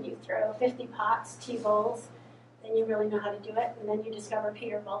person, you throw 50 pots, tea bowls, then you really know how to do it, and then you discover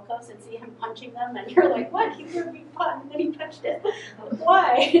Peter Volkos and see him punching them, and you're like, what? He threw a big pot, and then he punched it.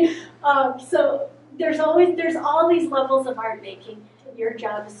 Why? So there's all these levels of art making, and your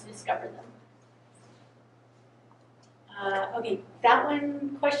job is to discover them. Okay, that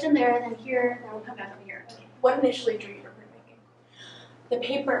one question there, and then here, and then we'll come back over here. Okay. What initially drew you to printmaking? The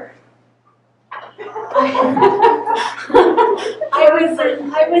paper.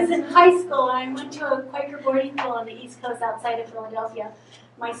 I was in high school, and I went to a Quaker boarding school on the East Coast outside of Philadelphia.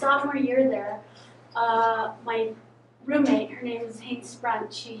 My sophomore year there, my roommate, her name was Haynes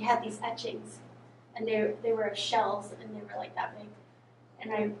Sprunt, she had these etchings, and they were of shells, and they were like that big.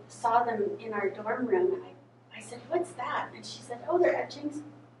 And I saw them in our dorm room, and I said, what's that? And she said, oh, they're etchings.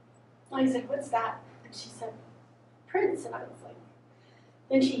 And I said, what's that? And she said, prints. And I was like,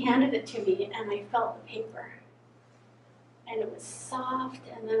 then she handed it to me, and I felt the paper. And it was soft,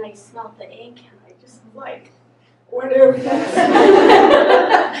 and then I smelled the ink, and I just was like, what is this?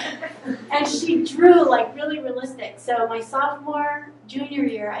 And she drew like really realistic. So my sophomore, junior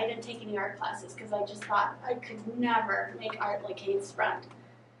year, I didn't take any art classes because I just thought I could never make art like Haynes Sprunt.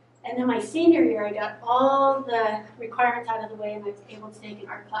 And then my senior year, I got all the requirements out of the way, and I was able to take an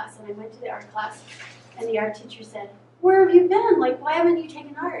art class. And I went to the art class, and the art teacher said, where have you been? Like, why haven't you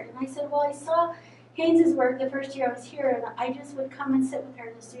taken art? And I said, well, I saw Haynes's work the first year I was here, and I just would come and sit with her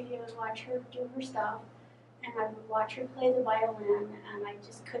in the studio and watch her do her stuff. And I would watch her play the violin, and I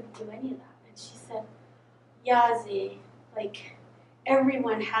just couldn't do any of that. And she said, Yazzie, like,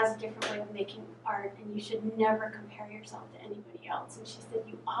 everyone has a different way of making art, and you should never compare yourself to anybody else. And she said,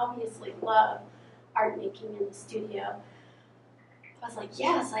 you obviously love art making in the studio. I was like,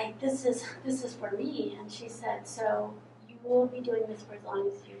 yes, this is for me. And she said, so you will be doing this for as long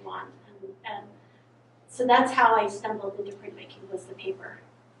as you want. And so that's how I stumbled into printmaking, was the paper.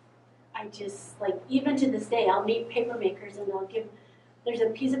 I just, like, even to this day, I'll meet paper makers, and there's a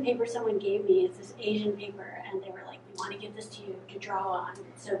piece of paper someone gave me, it's this Asian paper, and they were like, we want to give this to you to draw on,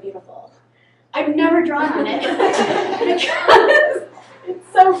 it's so beautiful. I've never drawn on it, because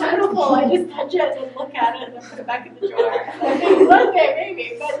it's so beautiful, I just touch it and look at it and then put it back in the drawer. I think, one day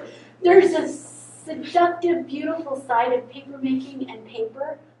maybe, but there's a seductive, beautiful side of paper making and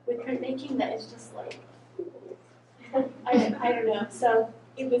paper with printmaking that is just like, I don't know, so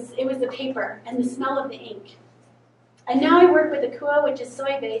it was the paper and the smell of the ink. And now I work with a Kua, which is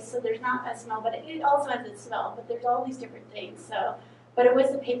soy-based, so there's not a smell, but it also has a smell, but there's all these different things. So, but it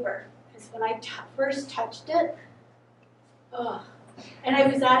was the paper, because when I first touched it, oh. And I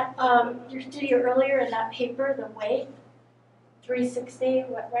was at your studio earlier, and that paper, the weight, 360,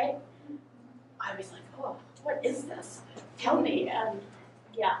 right? I was like, oh, what is this? Tell me. And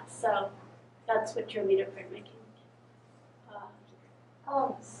yeah, so that's what drew me to printmaking.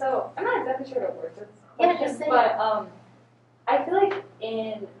 So I'm not exactly sure what words it's Yeah, just say but I feel like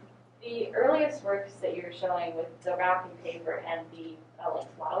in the earliest works that you're showing with the wrapping paper and the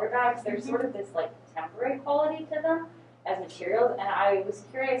like flower bags, there's sort of this like temporary quality to them as materials, and I was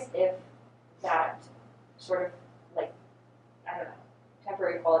curious if that sort of like, I don't know,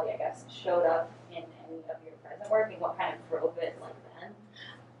 temporary quality, I guess, showed up in any of your present work and what kind of drove it like then?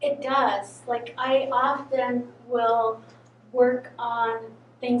 It does. Like I often will work on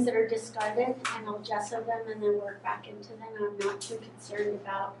things that are discarded and I'll gesso them and then work back into them. I'm not too concerned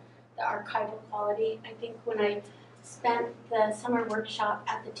about the archival quality. I think when I spent the summer workshop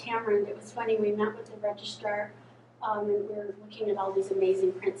at the Tamarind, it was funny, we met with the registrar and we were looking at all these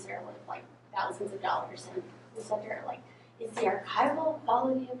amazing prints there worth like thousands of dollars, and we said to her, like, is the archival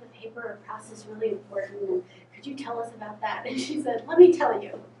quality of the paper or process really important, and could you tell us about that? And she said, let me tell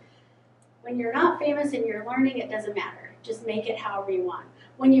you, when you're not famous and you're learning, it doesn't matter. Just make it however you want.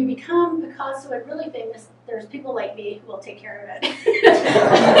 When you become Picasso and really famous, there's people like me who will take care of it.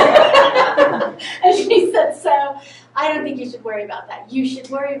 And she said, so I don't think you should worry about that. You should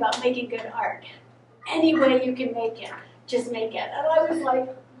worry about making good art. Any way you can make it, just make it. And I was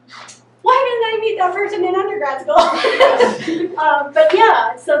like, why didn't I meet that person in undergrad school? But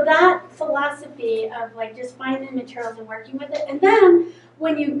yeah, so that philosophy of like just finding materials and working with it. And then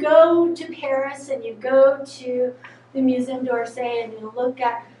when you go to Paris and you go to the Musée d'Orsay and you look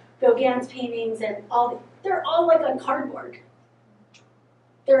at Gauguin's paintings and they're all like on cardboard.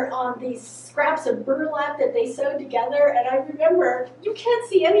 They're on these scraps of burlap that they sewed together, and I remember, you can't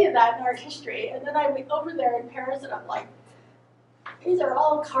see any of that in art history. And then I went over there in Paris and I'm like, these are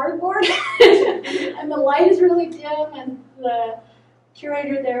all cardboard, and the light is really dim, and the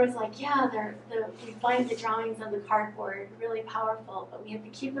curator there was like, yeah, we find the drawings on the cardboard really powerful, but we have to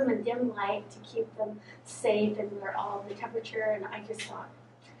keep them in dim light to keep them safe, and they're all the temperature, and I just thought.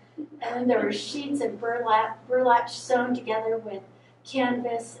 And then there were sheets and burlap sewn together with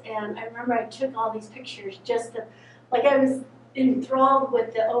canvas, and I remember I took all these pictures just to, like I was enthralled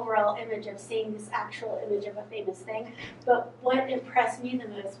with the overall image of seeing this actual image of a famous thing. But what impressed me the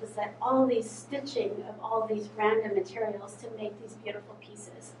most was that all these stitching of all these random materials to make these beautiful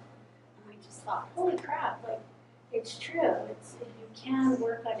pieces. And I just thought, holy crap, like, it's true. You can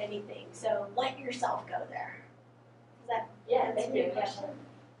work on anything, so let yourself go there. Is that Thank you. question?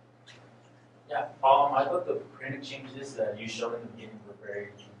 Yeah, I thought the print exchanges that you showed in the beginning were very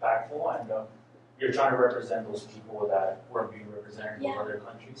impactful, and you're trying to represent those people that weren't being represented in other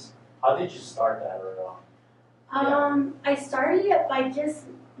countries. How did you start that? Or, I started it by just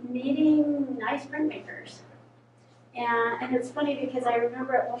meeting nice printmakers. And it's funny because I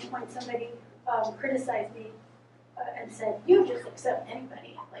remember at one point somebody criticized me and said, you just accept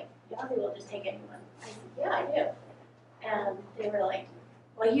anybody. Like, Yazzie will just take anyone. I said, yeah, I do. And they were like,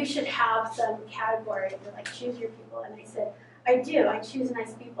 well, you should have some category to like choose your people. And I said, I do. I choose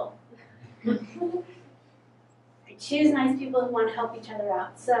nice people. I choose nice people who want to help each other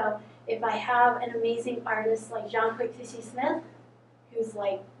out. So if I have an amazing artist like Jean-Quick-Smith, who's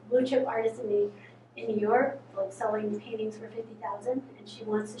like blue chip artist in New York, like selling paintings for $50,000, and she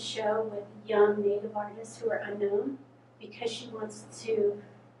wants to show with young native artists who are unknown because she wants to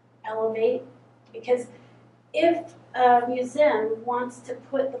elevate. Because if a museum wants to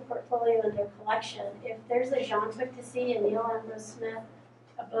put the portfolio in their collection, if there's a Jean Quick-to-See, a Neil Ambrose Smith,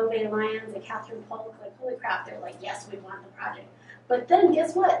 a Beauvais Lyons, a Catherine Polk, like holy crap, they're like, yes, we want the project. But then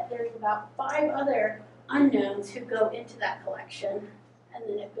guess what? There's about 5 other unknowns who go into that collection, and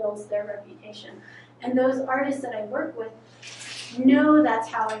then it builds their reputation. And those artists that I work with know that's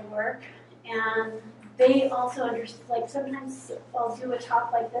how I work, and they also understand, like sometimes I'll do a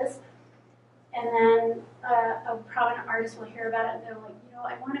talk like this, and then a prominent artist will hear about it and they're like, you know,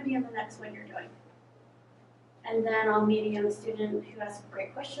 I want to be in the next one you're doing. And then I'll meet a young student who asks a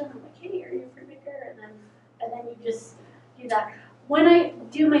great question. I'm like, hey, are you a printmaker? And then you just do that. When I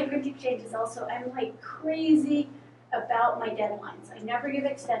do my print exchanges also, I'm like crazy about my deadlines. I never give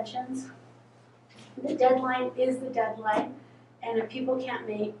extensions. The deadline is the deadline. And if people can't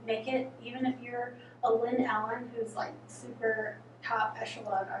make it, even if you're a Lynn Allen, who's like super top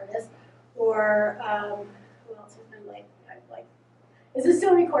echelon artist, or who else has been like, is this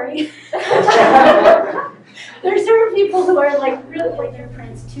still recording? There's certain people who are like really like their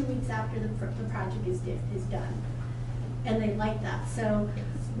prints 2 weeks after the project is done, and they like that. So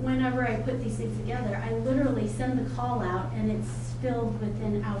whenever I put these things together, I literally send the call out, and it's filled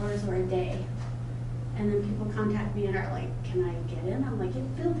within hours or a day. And then people contact me and are like, can I get in? I'm like, it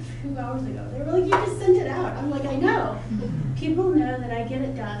filled 2 hours ago. They were like, you just sent it out. I'm like, I know. People know that I get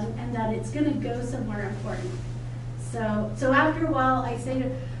it done and that it's gonna go somewhere important. So after a while, I say to,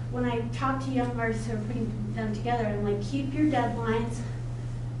 when I talk to young artists who are putting them together, I'm like, keep your deadlines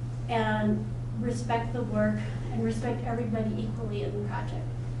and respect the work and respect everybody equally in the project.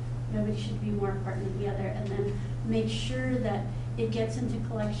 Nobody should be more important than the other, and then make sure that it gets into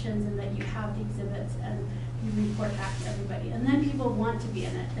collections and that you have the exhibits and you report back to everybody. And then people want to be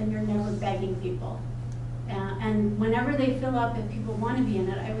in it, then you're never begging people. And whenever they fill up, if people want to be in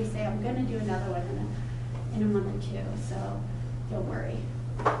it, I always say, I'm gonna do another one in a month or two, so don't worry.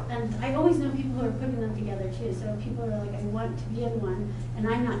 And I always know people who are putting them together too, so if people are like, I want to be in one, and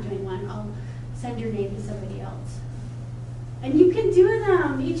I'm not doing one, I'll send your name to somebody else. And you can do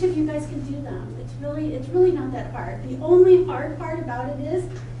them. Each of you guys can do them. It's really not that hard. The only hard part about it is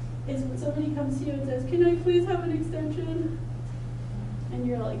when somebody comes to you and says, can I please have an extension? And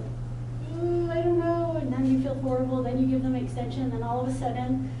you're like, oh, I don't know. And then you feel horrible. Then you give them an extension. And then all of a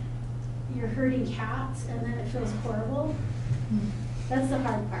sudden, you're hurting cats. And then it feels horrible. That's the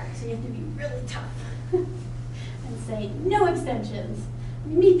hard part. So you have to be really tough and say, no extensions.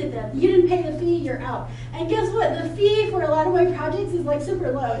 Meet the deadline. You didn't pay the fee, you're out. And guess what? The fee for a lot of my projects is like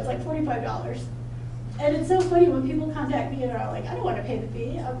super low. It's like $45. And it's so funny when people contact me and are like, I don't want to pay the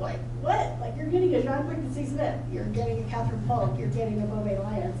fee. I'm like, what? Like, you're getting a Jean-Luc and C. Smith. You're getting a Catherine Polk. You're getting a Beauvais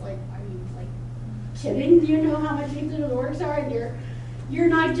Lyons. Like, are you like kidding? Do you know how much each of the works are? And you're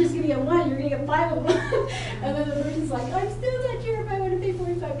not just going to get one, you're going to get 5 of them. And then the person's like, I'm still not sure if I want to pay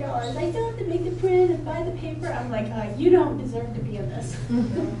 $45. I still have to make the print and buy the paper. I'm like, you don't deserve to be in this.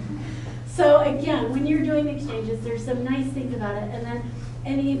 So again, when you're doing exchanges, there's some nice things about it. And then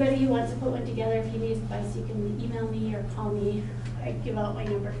anybody who wants to put one together, if you need advice, you can email me or call me. I give out my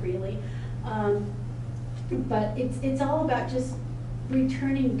number freely. But it's all about just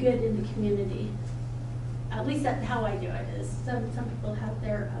returning good in the community. At least that's how I do it. Is some people have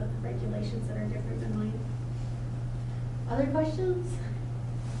their regulations that are different than mine. Other questions?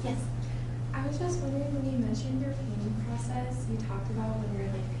 Yes. I was just wondering, when you mentioned your painting process, you talked about when your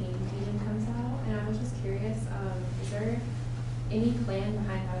painting comes out, and I was just curious, is there any plan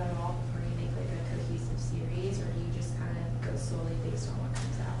behind that at all before you make a cohesive series, or do you just kind of go solely based on what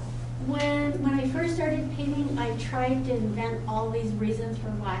comes out? When I first started painting, I tried to invent all these reasons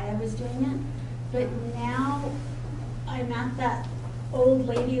for why I was doing it. But now I'm at that old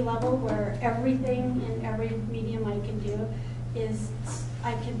lady level where everything in every medium I can do is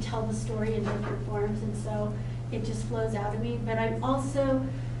I can tell the story in different forms, and so it just flows out of me. But I'm also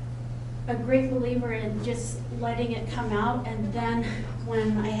a great believer in just letting it come out, and then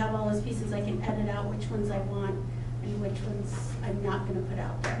when I have all those pieces, I can edit out which ones I want and which ones I'm not going to put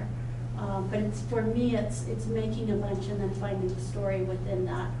out there. But it's, for me, it's making a bunch and then finding the story within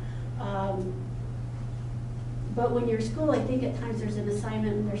that. But when you're at school, I think at times there's an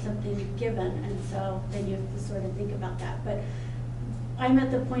assignment and there's something given, and so then you have to sort of think about that. But I'm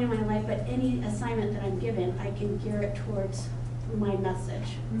at the point in my life, but any assignment that I'm given, I can gear it towards my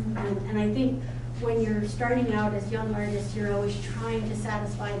message. Mm-hmm. And I think when you're starting out as young artists, you're always trying to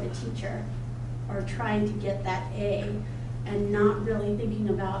satisfy the teacher or trying to get that A, and not really thinking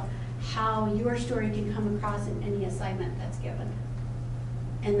about how your story can come across in any assignment that's given.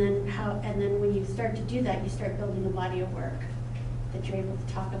 And then when you start to do that, you start building a body of work that you're able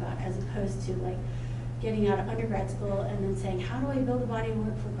to talk about, as opposed to like getting out of undergrad school and then saying, how do I build a body of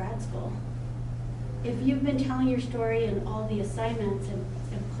work for grad school? If you've been telling your story and all the assignments and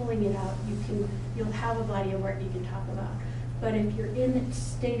pulling it out, you'll have a body of work you can talk about. But if you're in the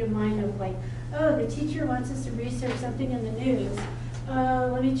state of mind of like, oh, the teacher wants us to research something in the news,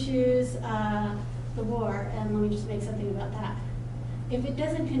 let me choose the war and let me just make something about that. If it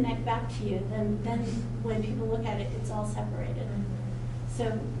doesn't connect back to you, then when people look at it, it's all separated.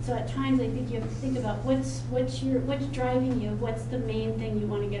 So at times I think you have to think about what's driving you, what's the main thing you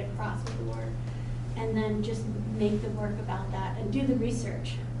want to get across with the work, and then just make the work about that and do the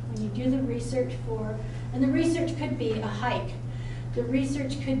research. When you do the research and the research could be a hike, the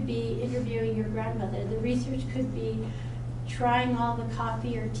research could be interviewing your grandmother, the research could be trying all the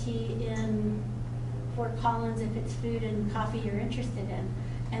coffee or tea in Fort Collins if it's food and coffee you're interested in.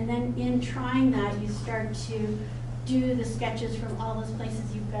 And then in trying that, you start to do the sketches from all those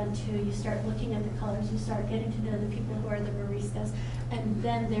places you've been to. You start looking at the colors. You start getting to know the people who are the baristas. And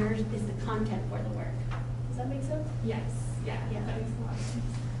then there is the content for the work. Does that make sense? Yes. Yeah. That makes a lot of sense.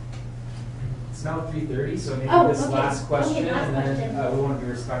 It's now 3:30, so maybe Oh, this okay. last question, Okay, last and then question. we want to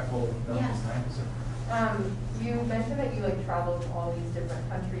be respectful of Yeah. this time. So. You mentioned that you like traveled to all these different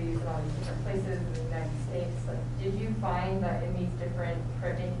countries and all these different places in the United States. Like, did you find that in these different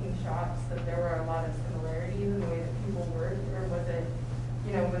printmaking shops that there were a lot of similarities in the way that people worked, or was it,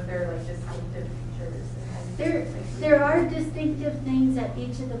 was there like distinctive features? There are distinctive things at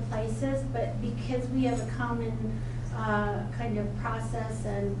each of the places, but because we have a common kind of process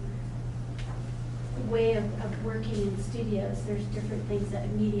and way of working in studios, there's different things that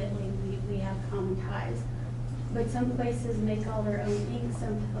immediately we have common ties. But some places make all their own ink,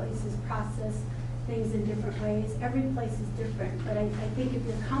 some places process things in different ways. Every place is different, but I think if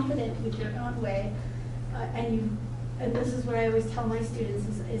you're confident with your own way, and this is what I always tell my students,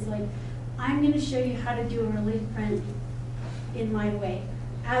 is like, I'm going to show you how to do a relief print in my way.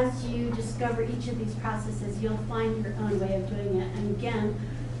 As you discover each of these processes, you'll find your own way of doing it. And again,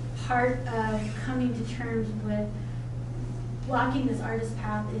 part of coming to terms with walking this artist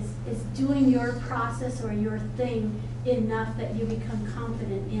path is doing your process or your thing enough that you become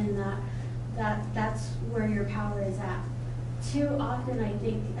confident in that's where your power is at. Too often, I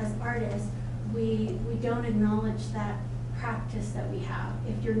think, as artists, we don't acknowledge that practice that we have.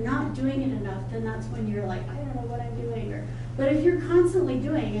 If you're not doing it enough, then that's when you're like, I don't know what I'm doing. But if you're constantly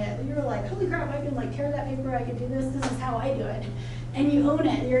doing it, you're like, holy crap, I can like tear that paper, I can do this is how I do it. And you own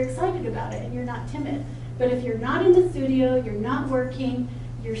it, and you're excited about it, and you're not timid. But if you're not in the studio, you're not working,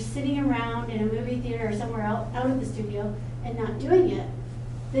 you're sitting around in a movie theater or somewhere out of the studio and not doing it,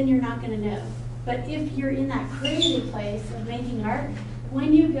 then you're not going to know. But if you're in that crazy place of making art,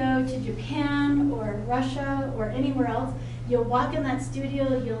 when you go to Japan or Russia or anywhere else, you'll walk in that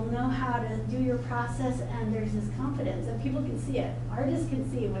studio, you'll know how to do your process, and there's this confidence, and people can see it. Artists can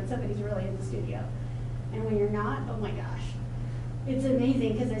see when somebody's really in the studio. And when you're not, oh my gosh. It's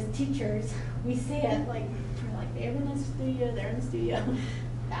amazing, because as teachers, we see it, like, we're like, they're in the studio, they're in the studio.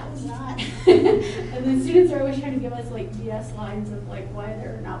 That was not. And the students are always trying to give us like BS lines of like why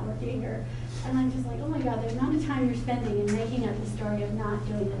they're not working, and I'm just like, oh my God, the amount of time you're spending in making up the story of not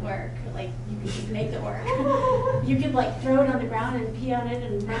doing the work. Like, you could just make the work. You could like throw it on the ground and pee on it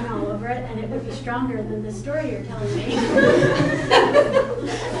and run all over it, and it would be stronger than the story you're telling me.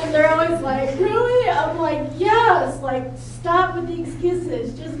 And they're always like, really? I'm like, yes, like stop with the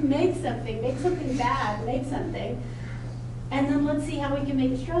excuses. Just make something bad, make something. And then let's see how we can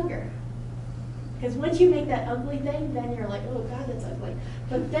make it stronger. Because once you make that ugly thing, then you're like, oh God, that's ugly.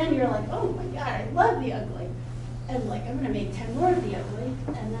 But then you're like, oh my God, I love the ugly. And like, I'm gonna make 10 more of the ugly.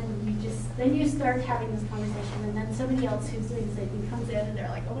 And then you start having this conversation, and then somebody else who's doing the same thing comes in and they're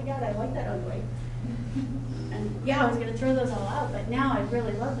like, oh my God, I like that ugly. And yeah, I was gonna throw those all out, but now I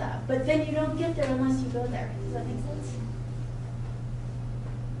really love that. But then you don't get there unless you go there. Does that make sense?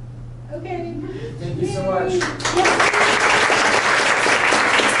 Okay. Thank you so much. Yeah.